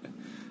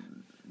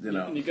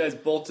 And you guys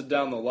bolted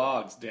down the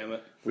logs. Damn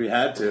it. We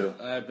had to.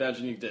 I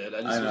imagine you did.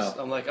 I know.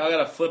 I'm like, I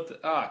gotta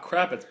flip.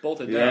 Crap! It's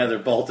bolted down. Yeah, they're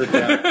bolted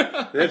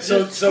down.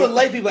 so for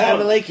light people,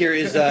 Adam Lake here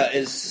is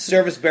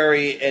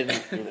serviceberry and.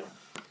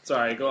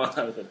 Sorry, go on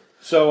with it.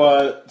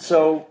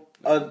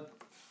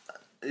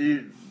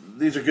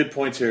 These are good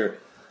points here.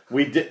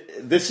 We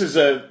did. This is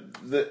the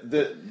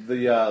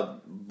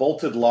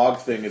bolted log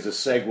thing is a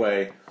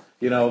segue.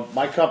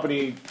 My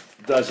company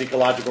does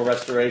ecological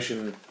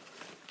restoration,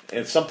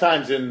 and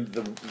sometimes in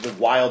the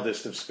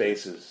wildest of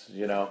spaces.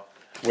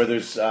 Where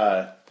there's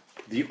the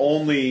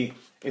only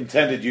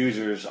intended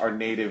users are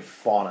native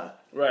fauna,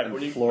 right?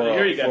 And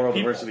floral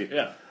diversity.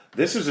 Yeah.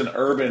 This is an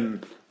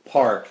urban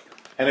park.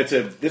 And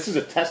this is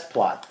a test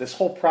plot. This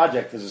whole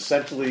project is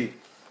essentially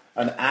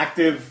an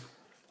active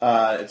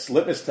it's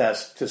litmus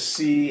test to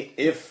see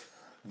if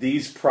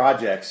these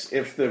projects,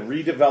 if the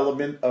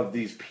redevelopment of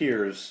these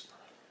piers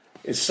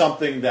is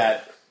something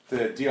that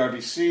the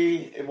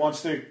DRBC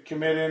wants to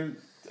commit in,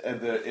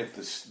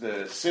 if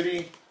the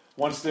city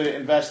wants to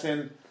invest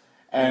in,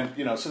 and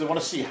so they want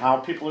to see how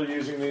people are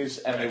using these,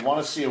 and they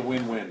want to see a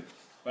win-win.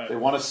 Right. They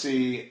want to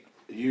see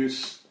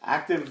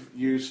active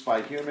use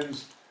by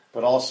humans,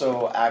 but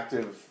also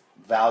active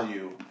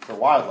value for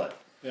wildlife.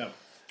 Yeah.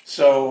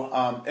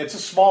 So it's a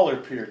smaller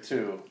pier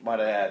too, might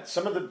I add.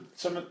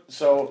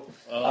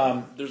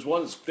 There's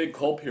one that's big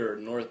coal pier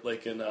north,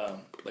 like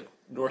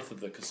north of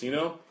the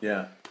casino.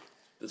 Yeah.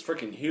 It's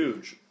freaking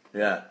huge.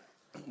 Yeah.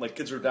 Like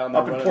kids are down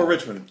there Up in running. Port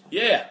Richmond.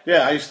 Yeah.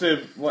 Yeah, I used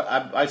to.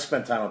 I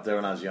spent time up there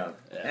when I was young.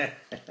 Yeah.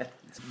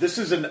 This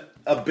is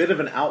a bit of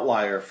an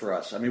outlier for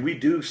us. I mean, we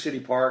do city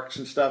parks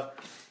and stuff,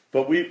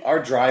 but our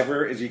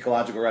driver is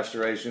ecological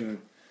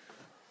restoration.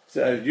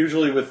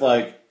 Usually with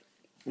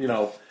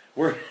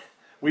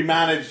we're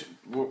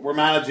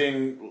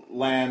managing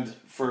land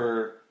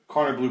for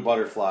corner blue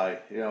butterfly,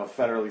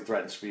 federally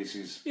threatened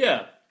species.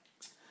 Yeah.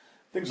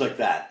 Things like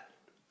that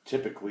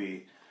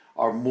typically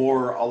are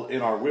more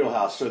in our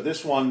wheelhouse. So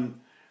this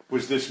one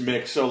was this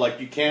mix. So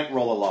you can't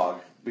roll a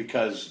log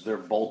because they're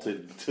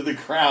bolted to the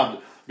ground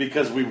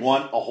because we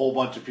want a whole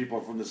bunch of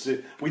people from the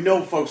city. We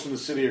know folks from the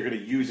city are going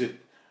to use it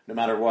no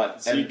matter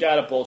what. So you got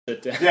to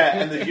bullshit down. Yeah,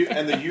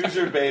 and the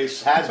user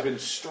base has been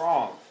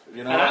strong.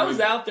 And I was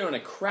out there on a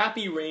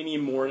crappy rainy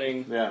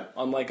morning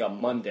on a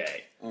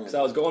Monday because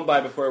I was going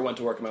by before I went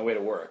to work on my way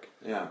to work.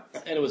 Yeah,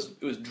 and it was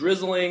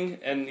drizzling,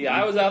 and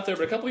I was out there,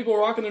 but a couple people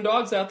were walking their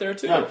dogs out there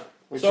too. Yeah.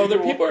 So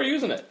people are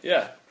using it.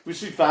 Yeah, we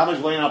see families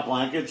laying out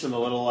blankets in the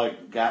little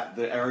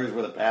the areas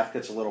where the path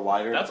gets a little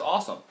wider. That's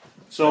awesome.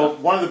 So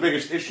one of the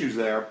biggest issues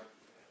there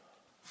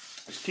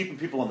is keeping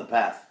people on the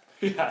path.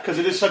 Yeah, because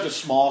it is such a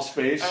small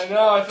space. I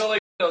know. I felt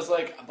like I was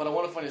but I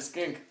want to find a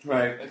skink.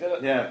 Right. I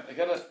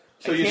gotta.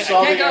 So I you can't,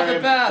 saw I can't the get off area,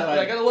 the path, but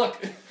I gotta look.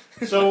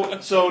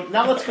 So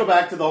now let's go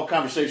back to the whole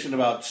conversation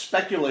about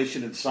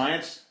speculation and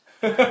science.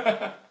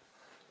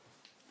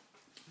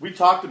 We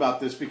talked about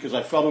this because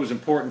I felt it was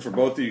important for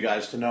both of you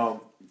guys to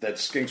know that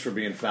skinks were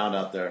being found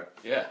out there.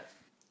 Yeah.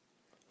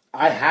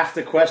 I have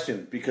to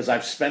question because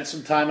I've spent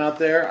some time out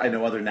there. I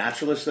know other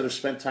naturalists that have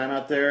spent time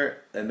out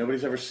there, and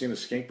nobody's ever seen a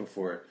skink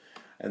before.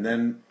 And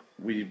then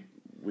we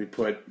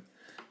put,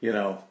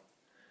 a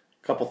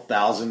couple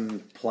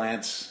thousand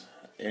plants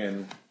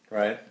in,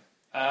 right?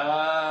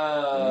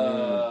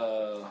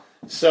 Oh.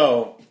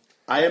 So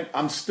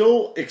I'm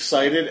still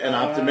excited and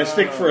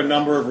optimistic for a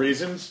number of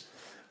reasons.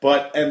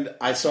 When did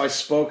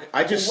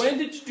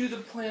you do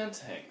the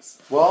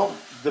plantings? Well,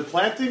 the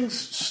plantings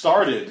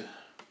started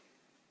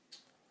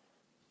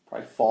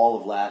probably fall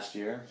of last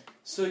year.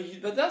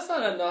 But that's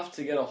not enough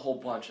to get a whole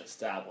bunch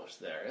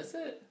established there, is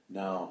it?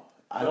 No,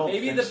 I don't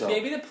think so.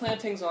 Maybe the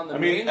plantings on the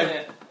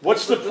mainland.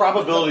 What's the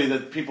probability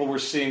that people were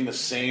seeing the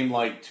same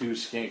two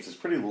skinks? It's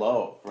pretty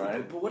low,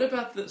 right? But what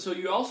about so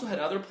you also had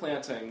other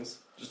plantings,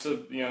 just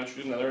to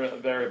introduce another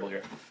variable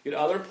here. You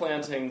had other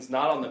plantings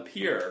not on the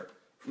pier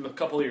from a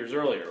couple of years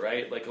earlier,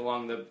 right?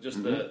 Along the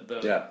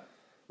yeah.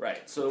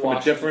 Right. So from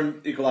a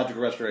different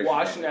ecological restoration.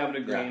 Washington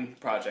Avenue Green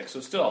project. So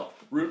still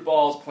root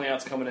balls,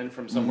 plants coming in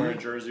from somewhere in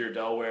Jersey or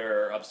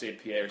Delaware or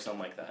upstate PA or something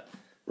like that.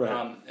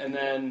 Right. And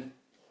then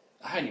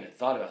I hadn't even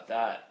thought about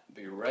that,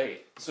 but you're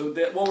right. So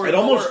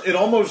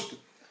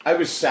I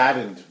was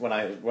saddened when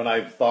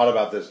I thought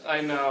about this. I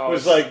know. It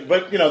was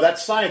but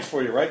that's science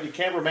for you, right? You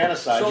can't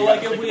romanticize. So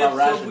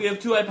if we have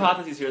two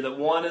hypotheses here. That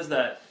one is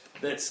that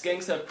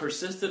skinks have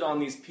persisted on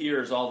these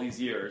piers all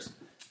these years,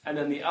 and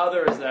then the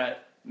other is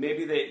that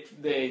maybe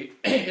they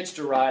hitched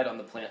a ride on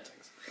the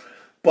plantings.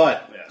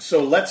 But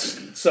so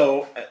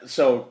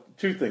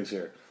two things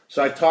here.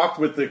 So I talked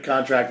with the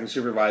contracting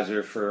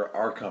supervisor for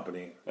our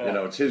company.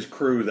 Yeah. It's his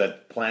crew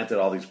that planted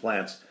all these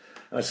plants.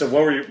 And I said,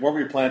 "What were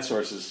your plant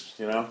sources?"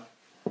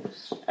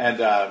 And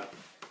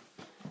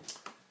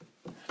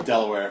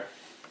Delaware.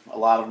 A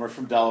lot of them are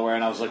from Delaware,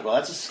 and I was like, "Well,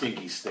 that's a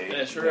skinky state." Yeah,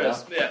 it sure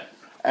is. Yeah.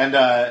 And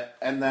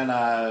then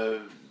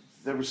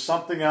there was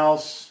something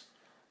else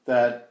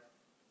that.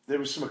 There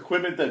was some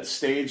equipment that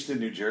staged in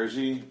New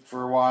Jersey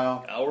for a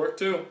while. That'll work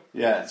too.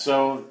 Yeah.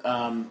 So,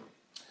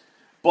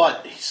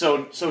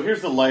 so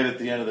here's the light at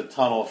the end of the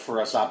tunnel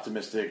for us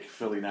optimistic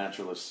Philly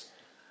naturalists.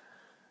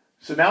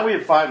 So now we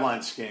have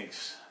 5-line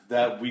skinks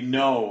that we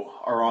know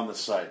are on the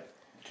site.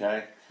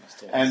 Okay.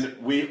 And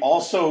we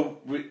also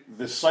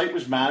the site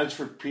was managed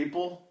for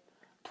people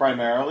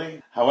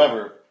primarily.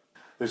 However,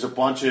 there's a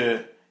bunch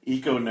of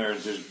eco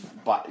nerds. There's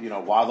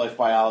wildlife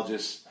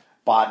biologists,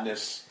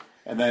 botanists.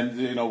 And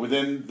then,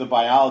 within the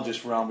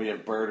biologist realm, we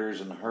have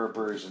birders and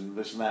herpers and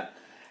this and that.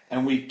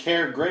 And we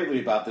care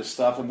greatly about this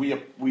stuff, and we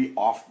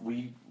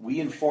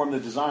inform the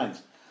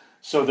designs.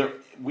 So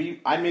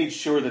I made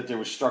sure that there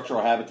was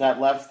structural habitat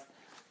left.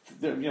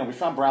 We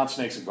found brown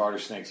snakes and garter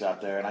snakes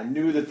out there, and I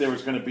knew that it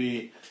was going to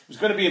be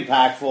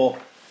impactful.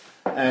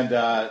 And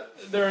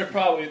there are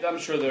probably, I'm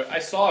sure I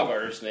saw a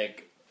garter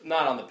snake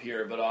not on the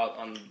pier, but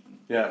on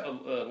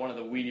one of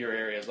the weedier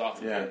areas off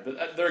the pier.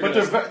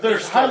 But they're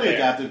highly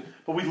adapted.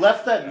 But we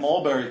left that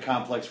mulberry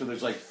complex where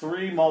there's like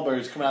 3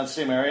 mulberries coming out of the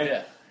same area.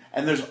 Yeah.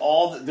 And there's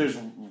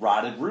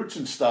rotted roots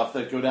and stuff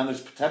that go down.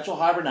 There's potential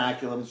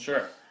hibernaculums.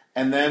 Sure.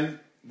 And then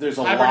there's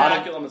a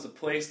hibernaculum is a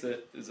place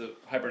that is a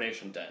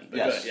hibernation den. But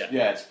yes. Good,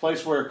 yeah. It's a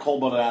place where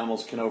cold-blooded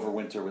animals can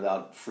overwinter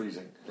without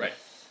freezing. Right.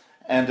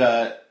 And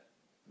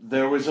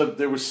there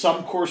was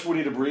some coarse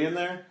woody debris in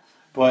there,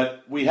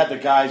 but we had the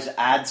guys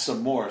add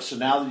some more. So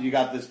now that you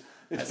got this,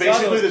 it's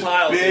basically this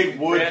big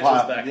wood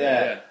pile. Back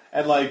there.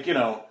 And like,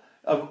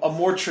 a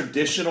more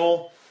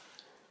traditional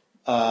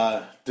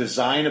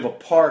design of a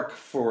park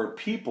for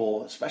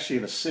people, especially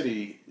in a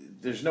city.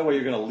 There's no way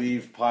you're going to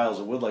leave piles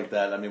of wood like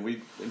that. I mean,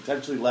 we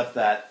intentionally left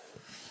that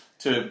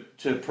to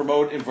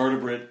promote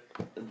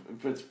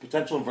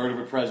potential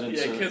invertebrate presence.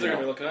 Yeah, kids are going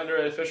to be looking under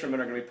it. Fishermen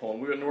are going to be pulling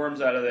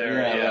worms out of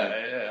there.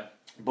 Yeah.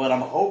 But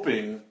I'm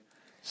hoping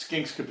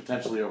skinks could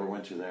potentially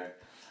overwinter there,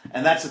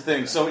 and that's the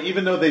thing. So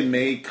even though they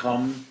may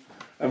come,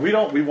 and we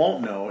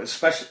won't know,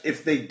 especially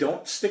if they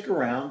don't stick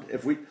around.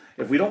 If we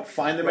don't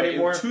find them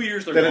anymore, in 2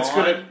 years then it's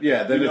gonna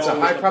then it's a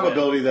high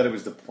probability that it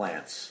was the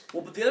plants.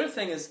 Well, but the other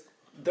thing is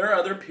there are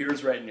other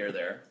piers right near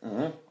there.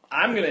 Mm-hmm.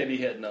 I'm going to be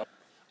hitting them.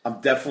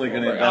 I'm definitely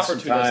going to invest some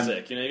time.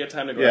 You got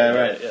time to go. Yeah,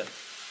 right. Yeah.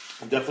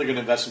 I'm definitely going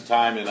to invest some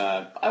time in.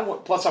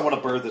 Plus, I want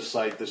to bird the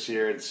site this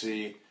year and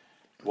see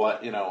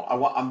what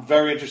I'm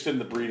very interested in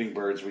the breeding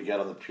birds we get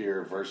on the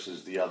pier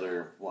versus the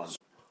other ones.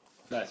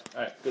 Nice.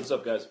 All right, good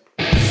stuff, guys.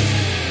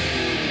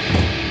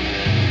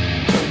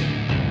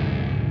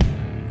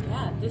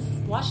 Yeah, this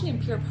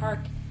Washington Pier Park,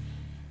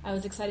 I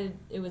was excited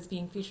it was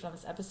being featured on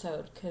this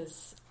episode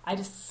because I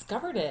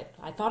discovered it.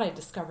 I thought I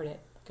discovered it,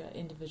 like an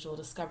individual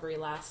discovery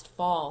last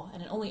fall,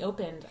 and it only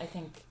opened, I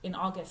think, in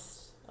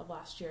August of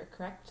last year,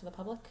 correct, to the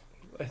public?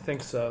 I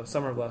think so.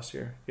 Summer of last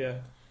year, yeah.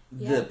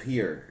 The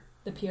pier.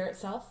 The pier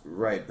itself?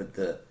 Right, but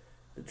the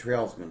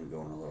trail's been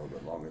going a little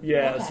bit longer.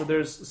 Yeah,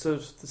 okay. So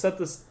to set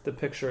the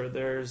picture,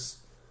 there's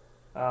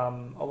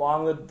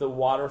along the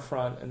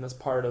waterfront on this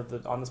part of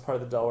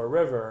the Delaware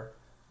River,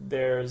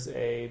 there's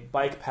a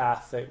bike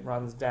path that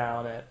runs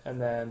down it,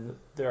 and then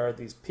there are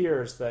these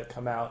piers that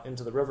come out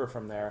into the river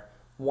from there.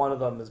 One of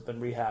them has been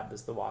rehabbed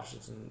as the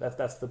Washington.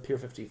 That's the Pier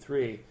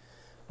 53.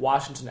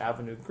 Washington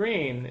Avenue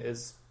Green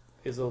is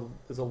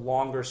a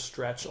longer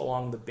stretch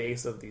along the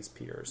base of these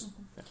piers.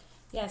 Mm-hmm.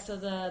 Yeah, so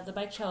the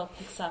bike trail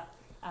picks up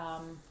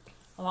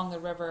along the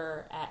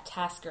river at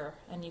Tasker,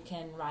 and you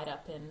can ride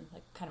up in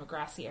like kind of a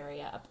grassy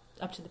area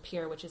up to the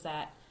pier, which is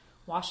at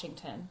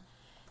Washington.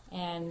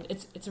 And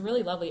it's a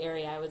really lovely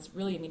area. I was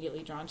really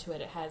immediately drawn to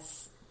it. It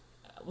has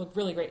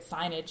really great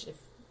signage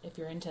if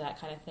you're into that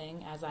kind of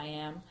thing, as I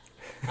am.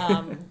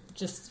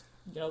 Just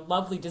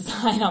lovely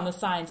design on the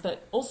signs,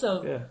 but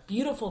also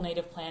beautiful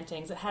native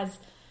plantings. It has,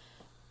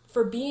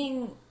 for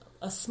being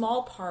a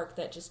small park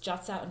that just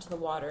juts out into the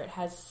water, it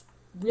has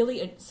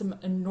really some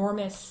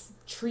enormous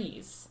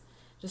trees,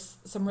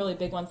 just some really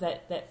big ones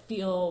that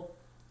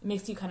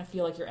makes you kind of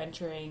feel like you're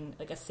entering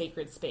like a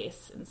sacred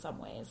space in some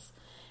ways.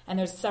 And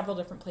there's several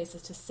different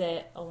places to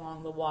sit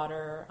along the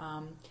water.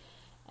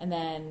 And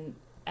then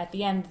at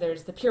the end,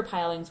 there's the pier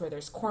pilings where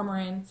there's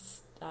cormorants,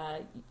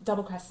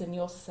 double-crested, and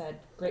you also said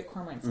great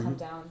cormorants come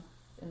down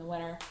in the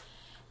winter.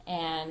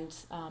 And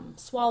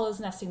swallows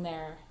nesting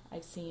there.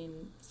 I've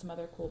seen some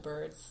other cool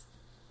birds.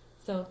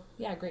 So,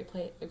 yeah, a great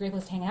place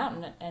to hang out.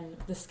 And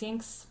the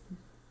Skinks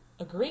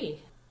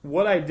agree.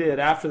 What I did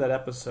after that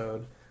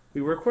episode,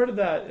 we recorded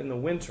that in the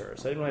winter,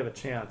 so I didn't really have a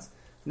chance.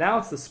 Now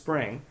it's the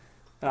spring.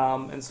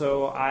 And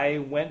so I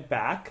went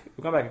back.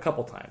 I've gone back a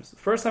couple times. The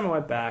first time I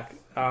went back,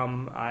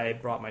 I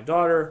brought my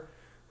daughter,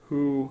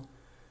 who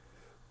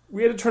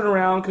we had to turn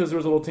around because there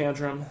was a little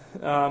tantrum,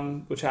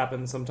 which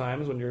happens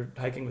sometimes when you're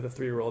hiking with a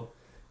 3-year-old.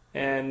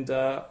 And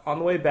on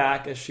the way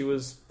back, as she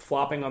was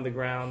flopping on the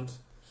ground,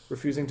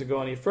 refusing to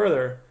go any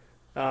further,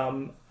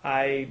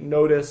 I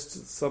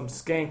noticed some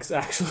skinks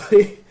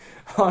actually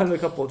on a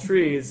couple of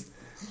trees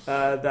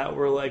that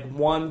were like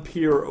one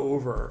pier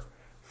over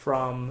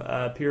from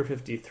Pier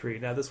 53.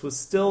 Now, this was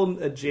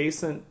still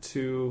adjacent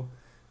to,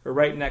 or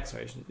right next,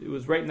 it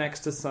was right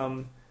next to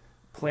some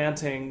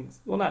plantings,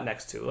 well, not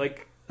next to,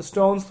 like a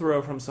stone's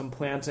throw from some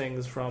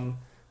plantings from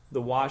the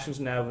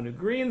Washington Avenue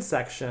Green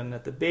section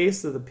at the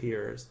base of the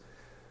piers.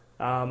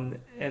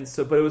 But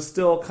it was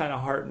still kind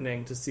of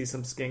heartening to see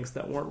some skinks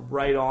that weren't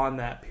right on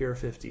that Pier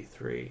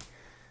 53.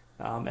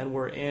 And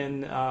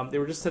they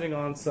were just sitting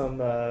on some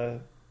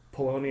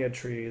Paulownia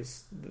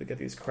trees that get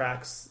these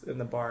cracks in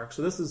the bark.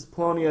 So this is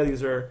Paulownia.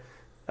 These are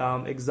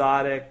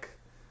exotic,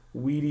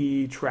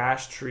 weedy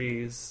trash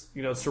trees,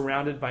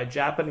 surrounded by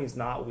Japanese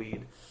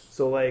knotweed.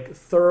 So like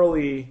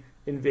thoroughly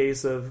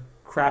invasive,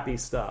 crappy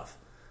stuff.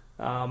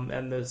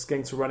 And the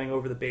skinks were running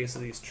over the base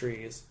of these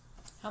trees.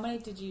 How many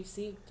did you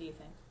see, do you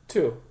think?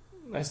 2.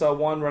 I saw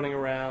one running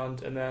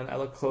around, and then I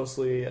looked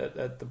closely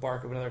at the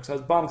bark of another, because I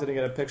was bummed I didn't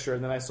get a picture,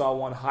 and then I saw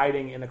one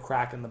hiding in a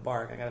crack in the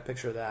bark. I got a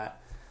picture of that.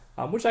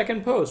 Which I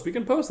can post. We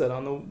can post that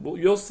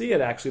you'll see it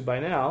actually by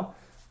now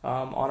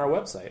on our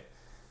website.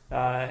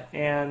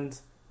 And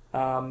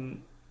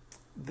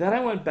then I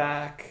went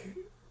back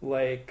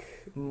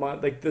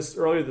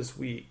earlier this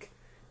week,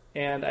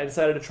 and I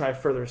decided to try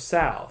further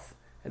south.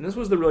 And this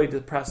was the really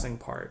depressing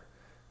part,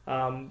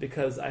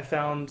 because I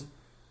found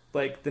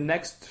like the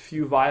next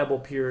few viable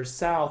piers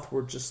south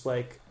were just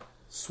like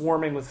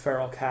swarming with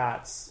feral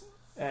cats,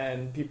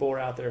 and people were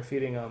out there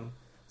feeding them.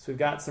 So we've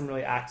got some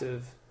really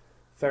active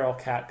feral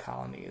cat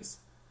colonies.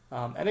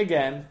 And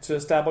again, to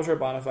establish our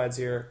bona fides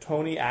here,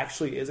 Tony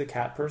actually is a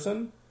cat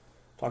person.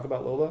 Talk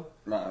about Lola.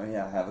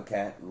 Yeah, I have a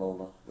cat,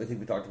 Lola. I think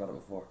we talked about it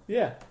before.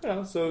 Yeah,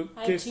 so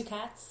I have 2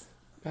 cats.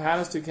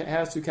 Hannah's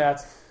two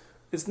cats.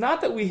 It's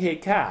not that we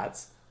hate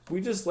cats.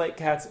 We just like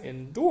cats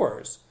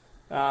indoors.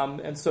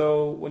 And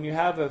so when you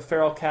have a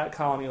feral cat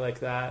colony like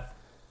that,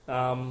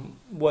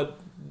 what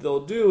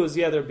they'll do is,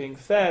 they're being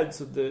fed,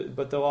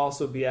 but they'll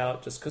also be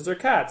out just because they're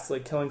cats,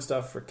 like killing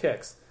stuff for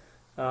kicks.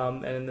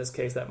 And in this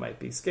case, that might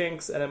be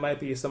skinks, and it might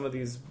be some of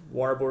these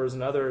warblers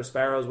and other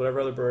sparrows,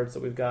 whatever other birds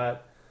that we've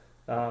got.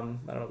 I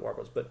don't know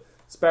warblers, but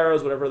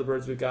sparrows, whatever other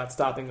birds we've got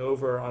stopping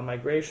over on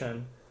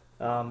migration.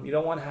 You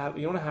don't want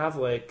to have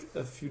like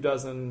a few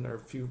dozen or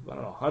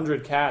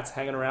 100 cats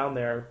hanging around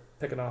there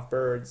picking off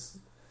birds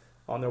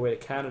on their way to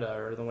Canada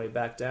or on their way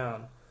back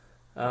down.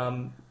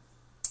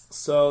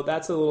 So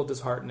that's a little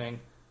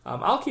disheartening.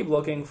 I'll keep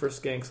looking for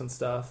skinks and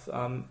stuff.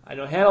 I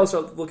know Hannah's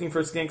looking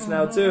for skinks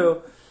now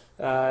too,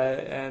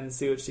 and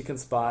see what she can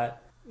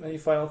spot. Any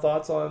final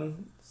thoughts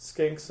on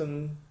skinks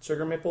and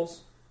sugar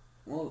maples?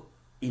 Well,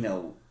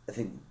 I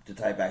think to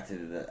tie back to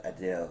the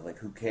idea of like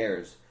who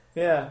cares.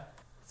 Yeah,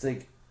 it's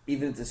like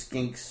even if the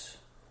skinks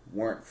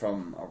weren't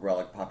from a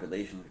relic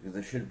population, because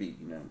there should be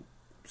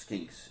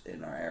skinks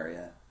in our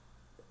area.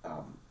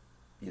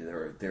 They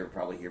were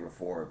probably here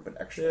before, but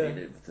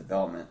extirpated with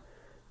development.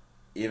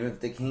 Even if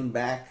they came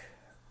back,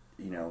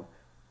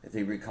 if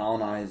they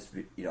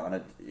recolonized,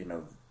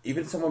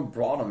 even if someone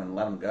brought them and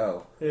let them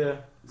go. Yeah,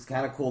 it's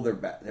kind of cool.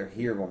 They're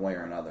here one way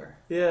or another.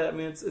 Yeah, I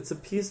mean it's a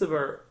piece of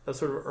our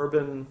sort of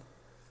urban,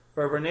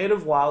 or of our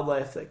native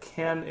wildlife that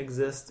can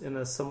exist in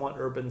a somewhat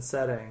urban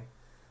setting,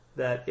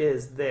 that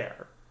is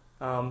there.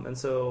 And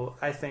so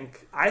I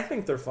think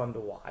they're fun to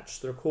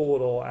watch. They're cool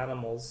little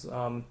animals.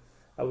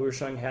 We were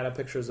showing Hannah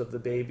pictures of the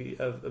baby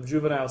of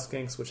juvenile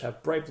skinks, which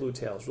have bright blue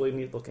tails, really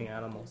neat looking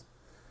animals.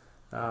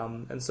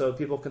 And so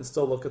people can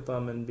still look at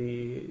them and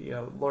be,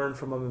 learn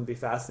from them and be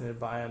fascinated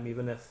by them,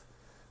 even if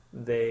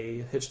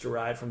they hitched a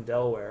ride from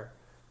Delaware,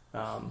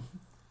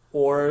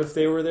 or if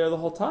they were there the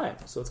whole time.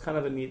 So it's kind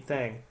of a neat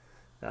thing.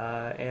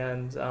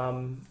 It's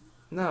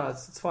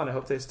fun. I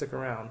hope they stick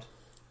around.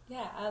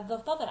 Yeah, the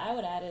thought that I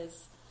would add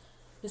is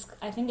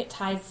I think it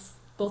ties,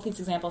 both these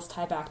examples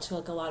tie back to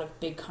like a lot of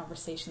big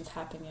conversations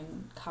happening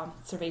in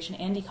conservation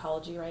and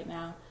ecology right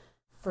now.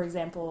 For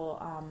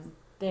example,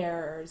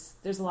 there's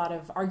a lot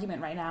of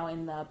argument right now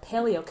in the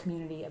paleo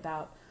community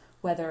about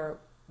whether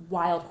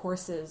wild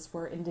horses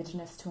were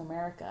indigenous to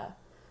America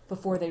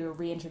before they were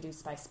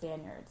reintroduced by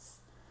Spaniards.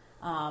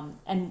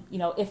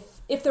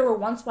 If there were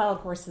once wild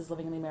horses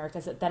living in the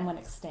Americas that then went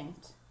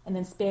extinct, and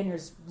then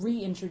Spaniards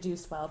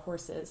reintroduced wild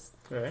horses,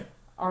 right.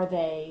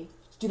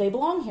 Do they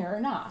belong here or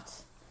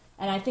not?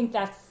 And I think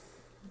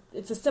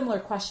it's a similar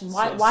question.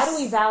 Why do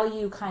we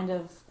value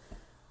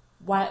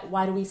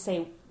why do we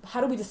say,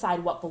 how do we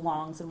decide what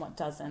belongs and what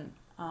doesn't?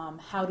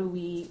 Why do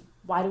we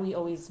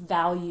always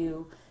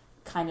value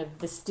kind of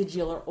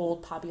vestigial or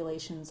old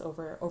populations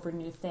over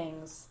new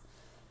things?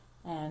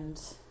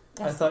 And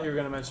yes. I thought you were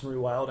going to mention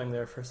rewilding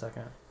there for a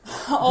second.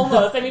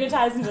 Almost. I mean, it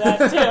ties into that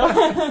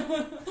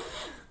too.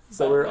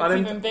 So we're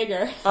even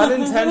bigger.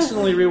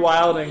 unintentionally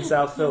rewilding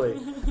South Philly,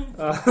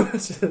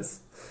 which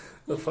is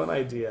a fun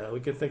idea. We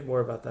could think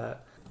more about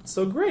that.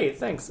 So great,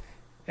 thanks.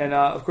 And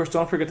of course,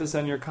 don't forget to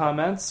send your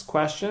comments,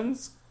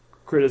 questions,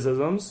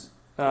 criticisms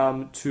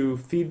to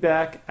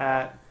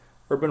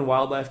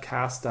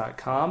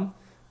feedback@urbanwildlifecast.com.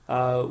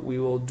 We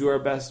will do our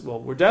best. Well,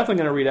 we're definitely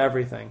going to read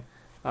everything.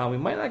 We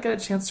might not get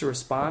a chance to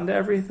respond to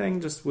everything,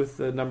 just with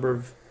the number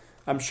of...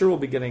 I'm sure we'll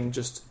be getting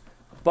just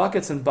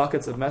buckets and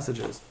buckets of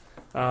messages.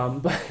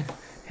 But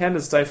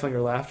Hannah's stifling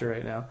her laughter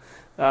right now.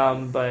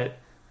 But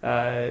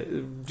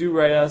do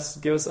write us,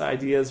 give us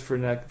ideas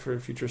for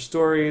future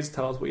stories,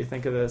 tell us what you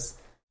think of this.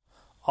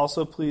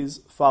 Also, please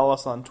follow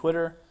us on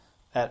Twitter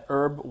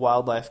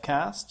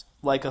 @UrbWildlifeCast,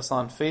 like us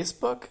on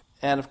Facebook,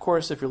 and of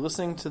course, if you're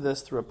listening to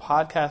this through a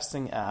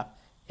podcasting app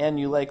and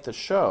you like the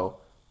show,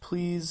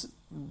 please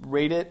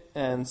rate it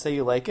and say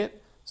you like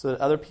it so that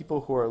other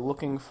people who are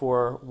looking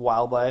for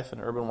wildlife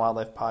and urban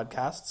wildlife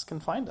podcasts can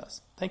find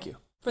us. Thank you.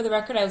 For the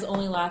record, I was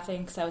only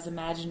laughing because I was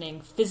imagining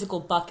physical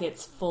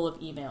buckets full of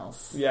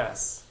emails.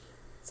 Yes.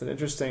 It's an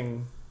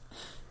interesting...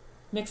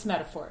 Mixed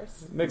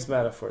metaphors.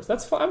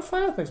 That's fine. I'm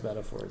fine with mixed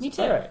metaphors. Me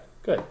too. All right.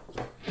 Good.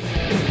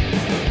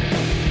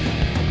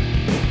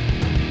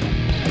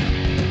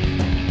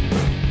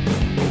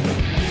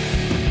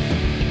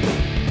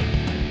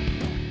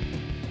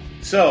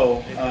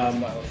 So,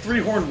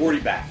 three-horned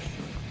wartyback.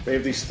 They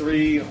have these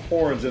 3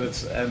 horns,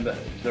 and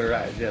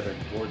they're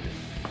gorgeous.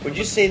 Would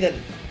you say that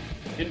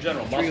in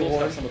general,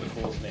 mussels have some of the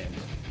coolest names?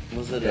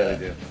 Was it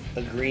a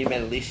green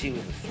Manalishi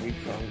with a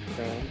 3-pronged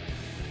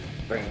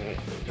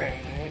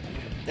crown?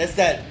 That's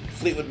that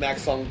Fleetwood Mac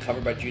song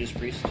covered by Judas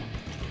Priest.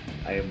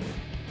 I am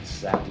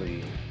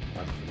sadly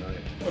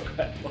unfamiliar.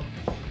 Okay.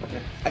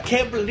 I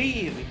can't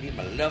believe you need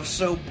my love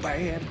so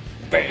bad.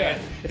 Okay.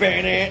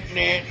 Bad.